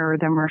near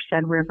the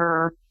Merced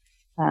River,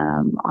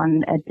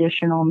 on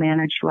additional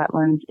managed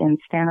wetlands in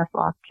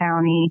Stanislaus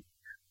County,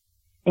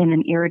 in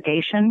an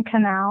irrigation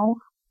canal,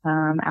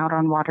 out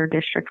on Water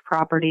District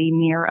property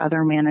near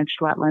other managed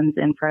wetlands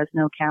in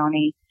Fresno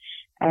County.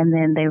 And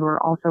then they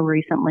were also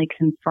recently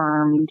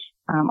confirmed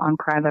on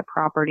private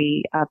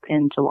property up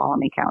in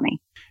Tuolumne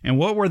County. And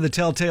what were the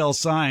telltale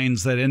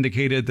signs that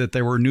indicated that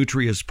there were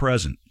nutrias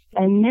present?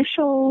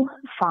 Initial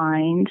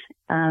find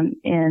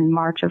in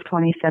March of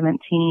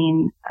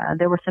 2017,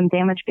 there was some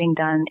damage being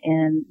done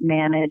in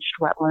managed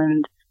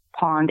wetland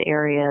pond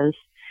areas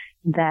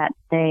that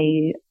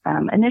they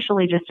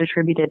initially just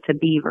attributed to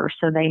beaver.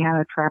 So they had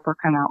a trapper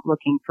come out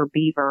looking for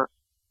beaver,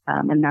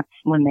 and that's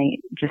when they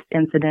just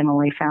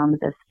incidentally found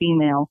this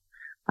female.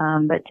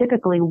 But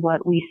typically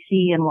what we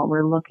see and what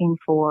we're looking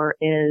for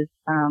is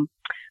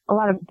a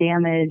lot of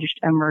damaged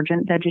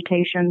emergent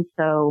vegetation.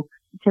 So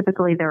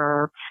typically there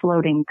are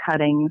floating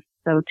cuttings.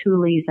 So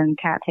tules and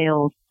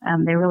cattails,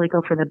 they really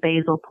go for the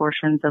basal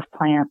portions of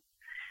plants.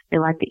 They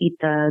like to eat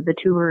the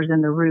tubers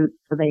and the roots.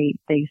 So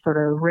they sort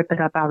of rip it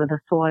up out of the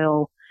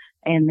soil,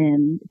 and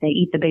then they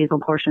eat the basal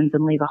portions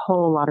and leave a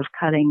whole lot of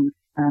cuttings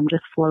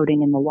just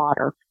floating in the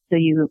water. So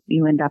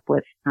you end up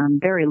with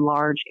very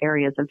large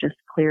areas of just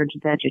cleared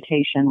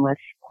vegetation with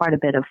quite a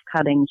bit of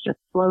cuttings just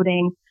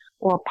floating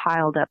or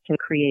piled up to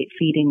create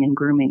feeding and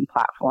grooming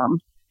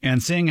platforms.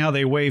 And seeing how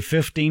they weigh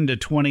 15 to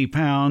 20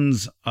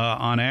 pounds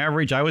on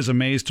average, I was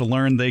amazed to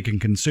learn they can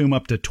consume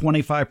up to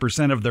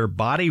 25% of their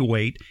body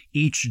weight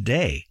each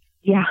day.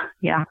 Yeah.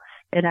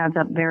 It adds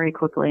up very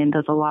quickly and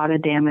does a lot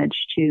of damage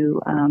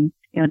to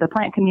the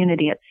plant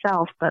community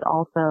itself, but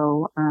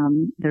also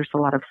there's a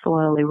lot of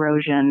soil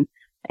erosion,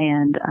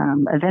 and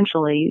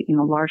eventually,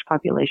 large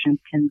populations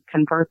can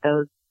convert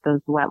those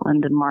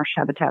wetland and marsh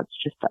habitats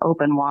just to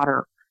open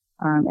water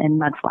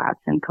and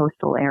mudflats in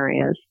coastal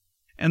areas.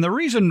 And the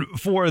reason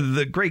for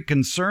the great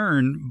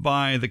concern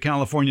by the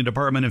California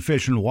Department of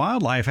Fish and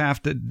Wildlife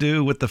have to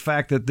do with the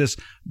fact that this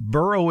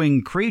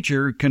burrowing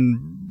creature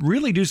can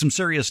really do some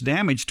serious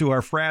damage to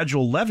our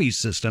fragile levee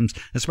systems,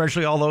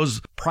 especially all those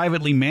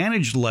privately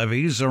managed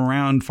levees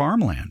around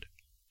farmland.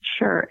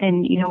 Sure.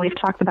 And, we've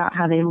talked about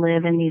how they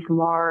live in these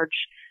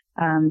large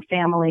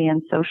family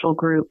and social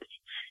groups.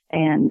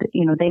 And,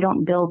 they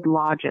don't build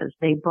lodges.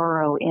 They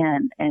burrow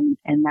in, and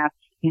that's,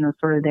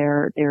 sort of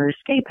their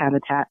escape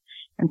habitat.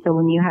 And so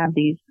when you have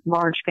these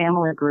large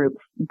family groups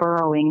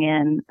burrowing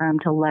in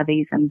to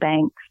levees and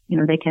banks,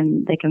 they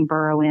can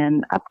burrow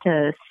in up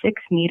to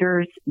 6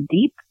 meters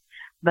deep,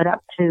 but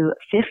up to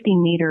 50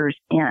 meters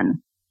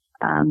in.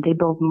 They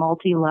build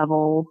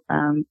multi-level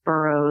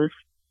burrows.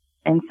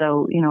 And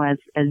so,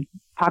 as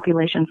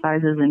population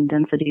sizes and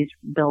densities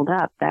build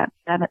up, that's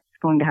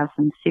going to have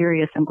some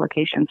serious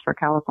implications for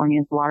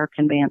California's water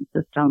conveyance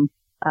system,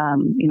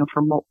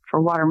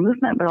 for water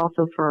movement, but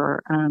also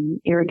for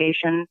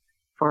irrigation,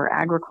 for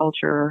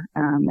agriculture,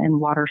 and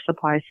water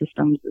supply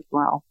systems as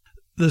well.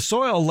 The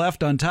soil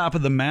left on top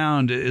of the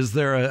mound, is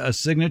there a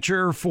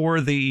signature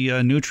for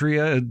the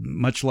nutria,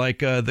 much like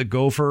the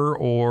gopher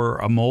or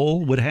a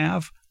mole would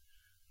have?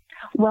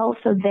 Well,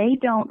 so they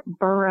don't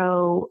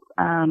burrow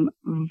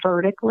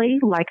vertically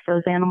like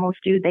those animals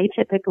do. They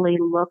typically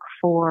look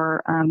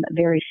for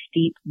very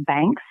steep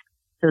banks,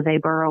 so they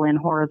burrow in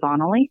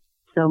horizontally.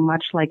 So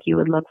much like you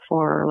would look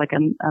for like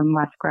a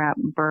muskrat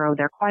burrow,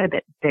 they're quite a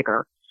bit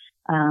bigger.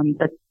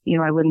 But,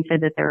 I wouldn't say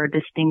that there are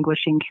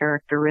distinguishing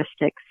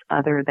characteristics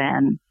other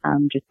than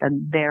just a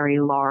very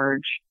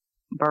large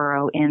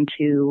burrow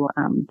into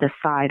the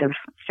side of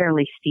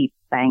fairly steep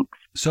banks.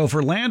 So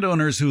for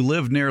landowners who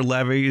live near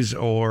levees,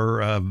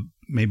 or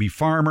maybe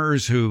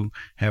farmers who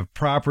have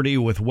property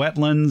with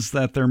wetlands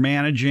that they're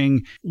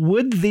managing,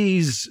 would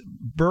these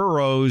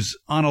burrows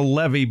on a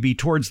levee be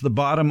towards the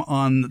bottom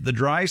on the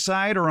dry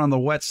side or on the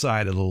wet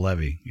side of the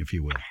levee, if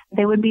you will?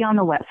 They would be on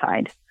the wet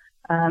side.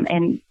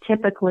 And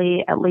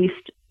typically, at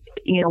least,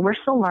 we're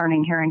still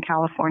learning here in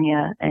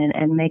California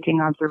and making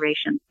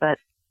observations, but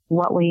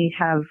what we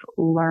have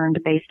learned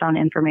based on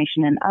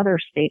information in other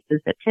states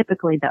is that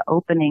typically the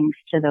openings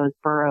to those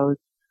burrows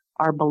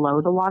are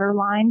below the water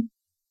line.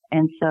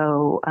 And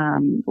so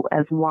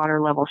as water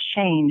levels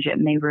change, it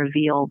may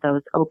reveal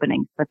those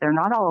openings, but they're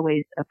not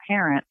always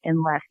apparent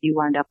unless you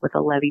wind up with a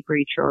levee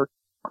breach or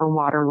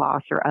water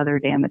loss or other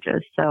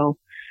damages. So,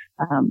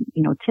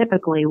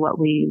 typically what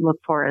we look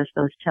for as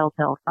those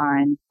telltale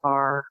signs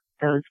are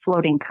those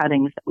floating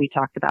cuttings that we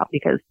talked about,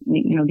 because,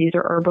 these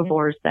are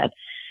herbivores that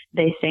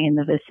they stay in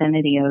the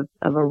vicinity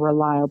of a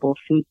reliable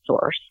food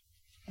source.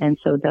 And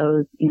so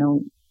those,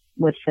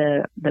 with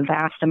the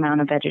vast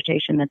amount of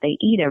vegetation that they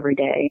eat every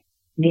day,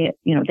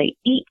 they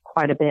eat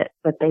quite a bit,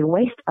 but they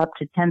waste up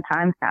to 10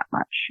 times that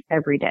much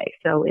every day.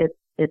 So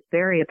it's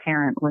very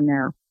apparent when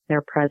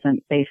they're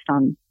present based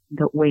on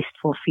the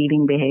wasteful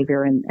feeding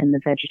behavior and the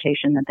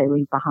vegetation that they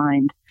leave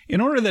behind. In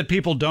order that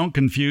people don't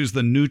confuse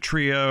the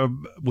nutria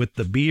with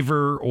the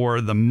beaver or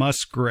the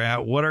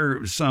muskrat, what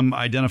are some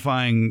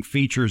identifying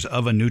features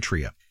of a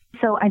nutria?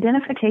 So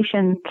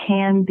identification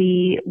can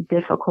be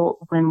difficult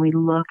when we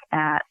look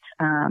at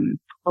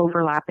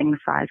overlapping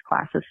size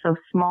classes. So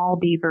small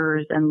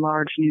beavers and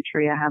large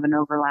nutria have an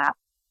overlap,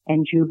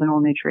 and juvenile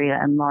nutria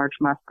and large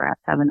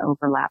muskrats have an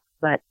overlap.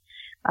 But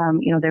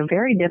they're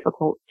very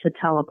difficult to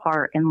tell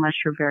apart unless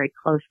you're very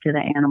close to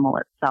the animal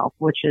itself,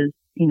 which is,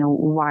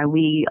 why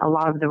a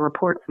lot of the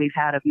reports we've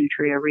had of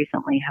nutria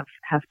recently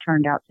have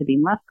turned out to be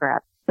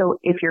muskrats. So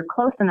if you're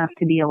close enough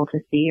to be able to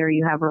see, or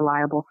you have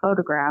reliable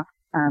photographs,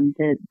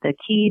 the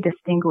key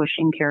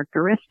distinguishing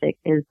characteristic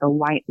is the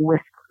white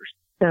whiskers.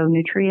 So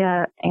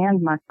nutria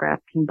and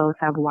muskrats can both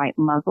have white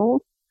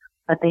muzzles,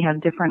 but they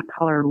have different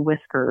colored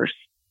whiskers.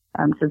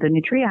 So the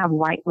nutria have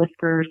white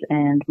whiskers,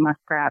 and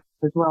muskrats,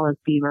 as well as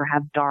beaver,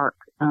 have dark,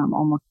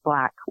 almost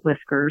black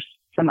whiskers.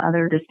 Some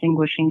other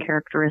distinguishing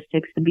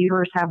characteristics: the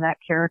beavers have that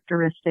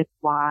characteristic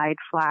wide,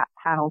 flat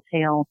paddle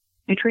tail.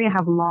 Nutria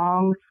have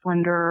long,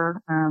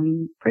 slender,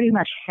 pretty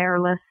much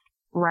hairless,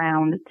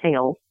 round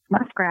tails.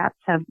 Muskrats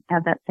have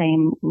that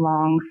same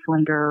long,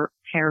 slender,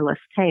 hairless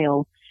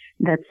tail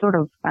that's sort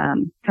of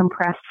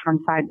compressed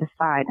from side to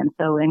side. And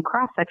so in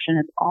cross-section,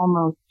 it's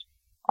almost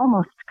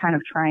kind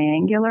of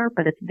triangular,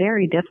 but it's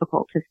very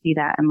difficult to see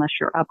that unless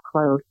you're up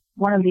close.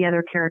 One of the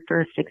other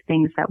characteristic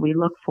things that we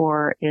look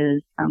for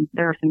is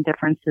there are some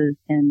differences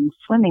in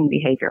swimming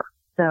behavior.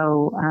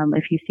 So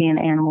if you see an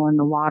animal in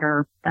the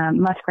water,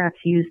 muskrats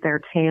use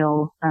their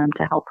tail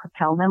to help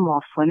propel them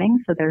while swimming.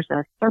 So there's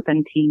a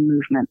serpentine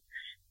movement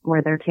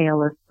where their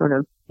tail is sort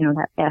of,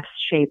 that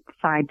S-shaped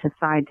side to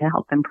side to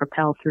help them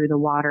propel through the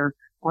water.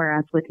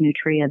 Whereas with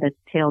nutria, the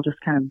tail just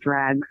kind of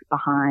drags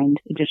behind.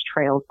 It just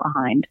trails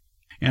behind.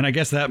 And I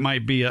guess that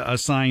might be a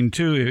sign,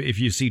 too, if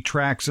you see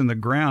tracks in the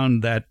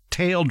ground, that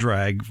tail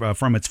drag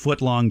from its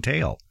foot-long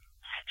tail.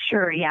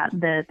 Sure, yeah.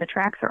 The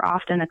tracks are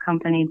often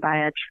accompanied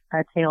by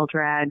a tail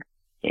drag.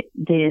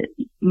 The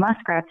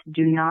muskrats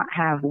do not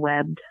have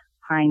webbed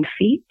hind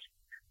feet,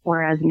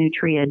 whereas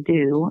nutria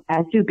do,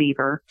 as do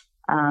beaver.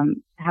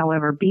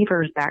 However,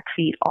 beaver's back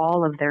feet,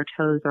 all of their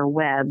toes are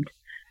webbed,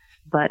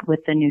 but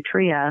with the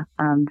nutria,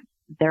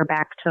 their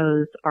back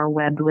toes are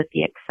webbed with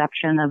the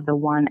exception of the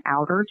one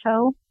outer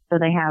toe. So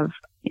they have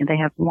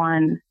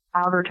one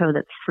outer toe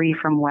that's free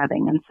from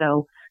webbing, and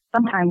so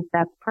sometimes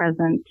that's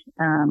present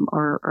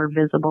or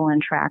visible in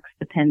tracks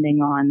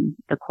depending on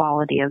the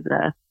quality of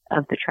the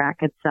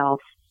track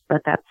itself.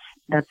 But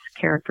that's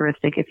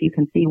characteristic. If you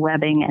can see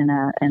webbing and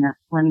a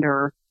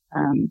slender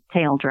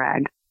tail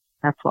drag,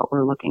 that's what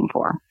we're looking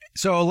for.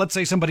 So let's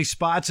say somebody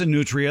spots a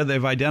nutria,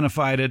 they've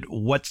identified it.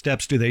 What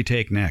steps do they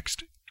take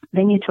next?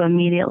 They need to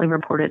immediately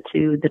report it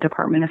to the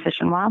Department of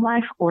Fish and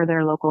Wildlife or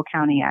their local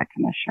county ag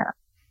commissioner.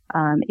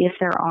 If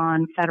they're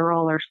on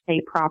federal or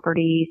state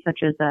property,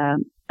 such as a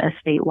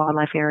state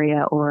wildlife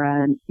area or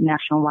a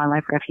national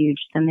wildlife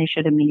refuge, then they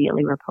should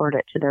immediately report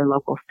it to their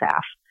local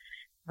staff.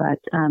 But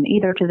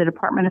either to the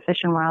Department of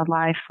Fish and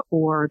Wildlife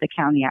or the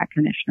county ag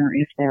commissioner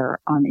if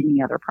they're on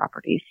any other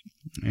properties.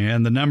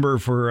 And the number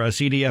for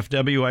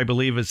CDFW, I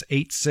believe, is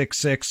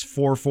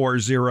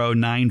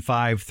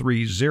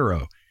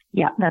 866-440-9530.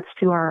 Yeah, that's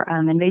to our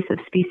invasive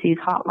species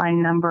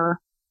hotline number,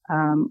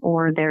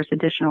 or there's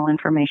additional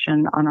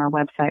information on our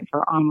website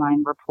for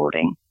online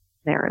reporting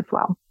there as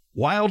well.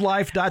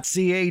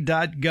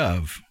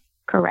 Wildlife.ca.gov.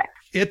 Correct.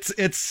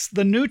 It's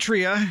the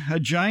nutria, a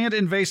giant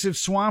invasive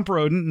swamp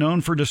rodent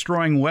known for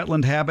destroying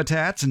wetland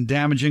habitats and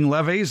damaging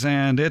levees,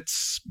 and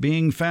it's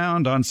being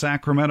found on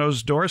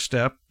Sacramento's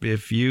doorstep.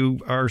 If you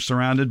are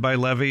surrounded by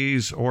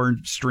levees or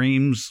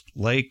streams,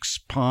 lakes,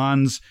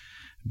 ponds,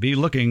 be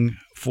looking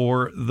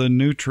for the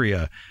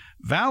nutria.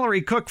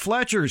 Valerie Cook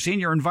Fletcher,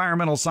 Senior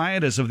Environmental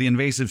Scientist of the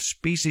Invasive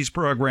Species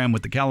Program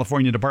with the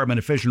California Department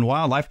of Fish and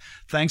Wildlife.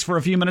 Thanks for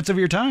a few minutes of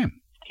your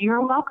time.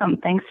 You're welcome.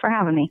 Thanks for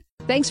having me.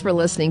 Thanks for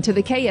listening to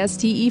the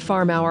KSTE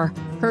Farm Hour.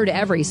 Heard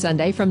every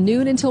Sunday from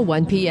noon until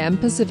 1 p.m.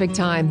 Pacific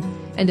Time.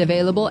 And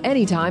available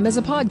anytime as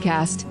a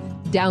podcast.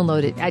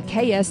 Download it at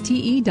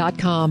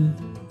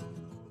kste.com.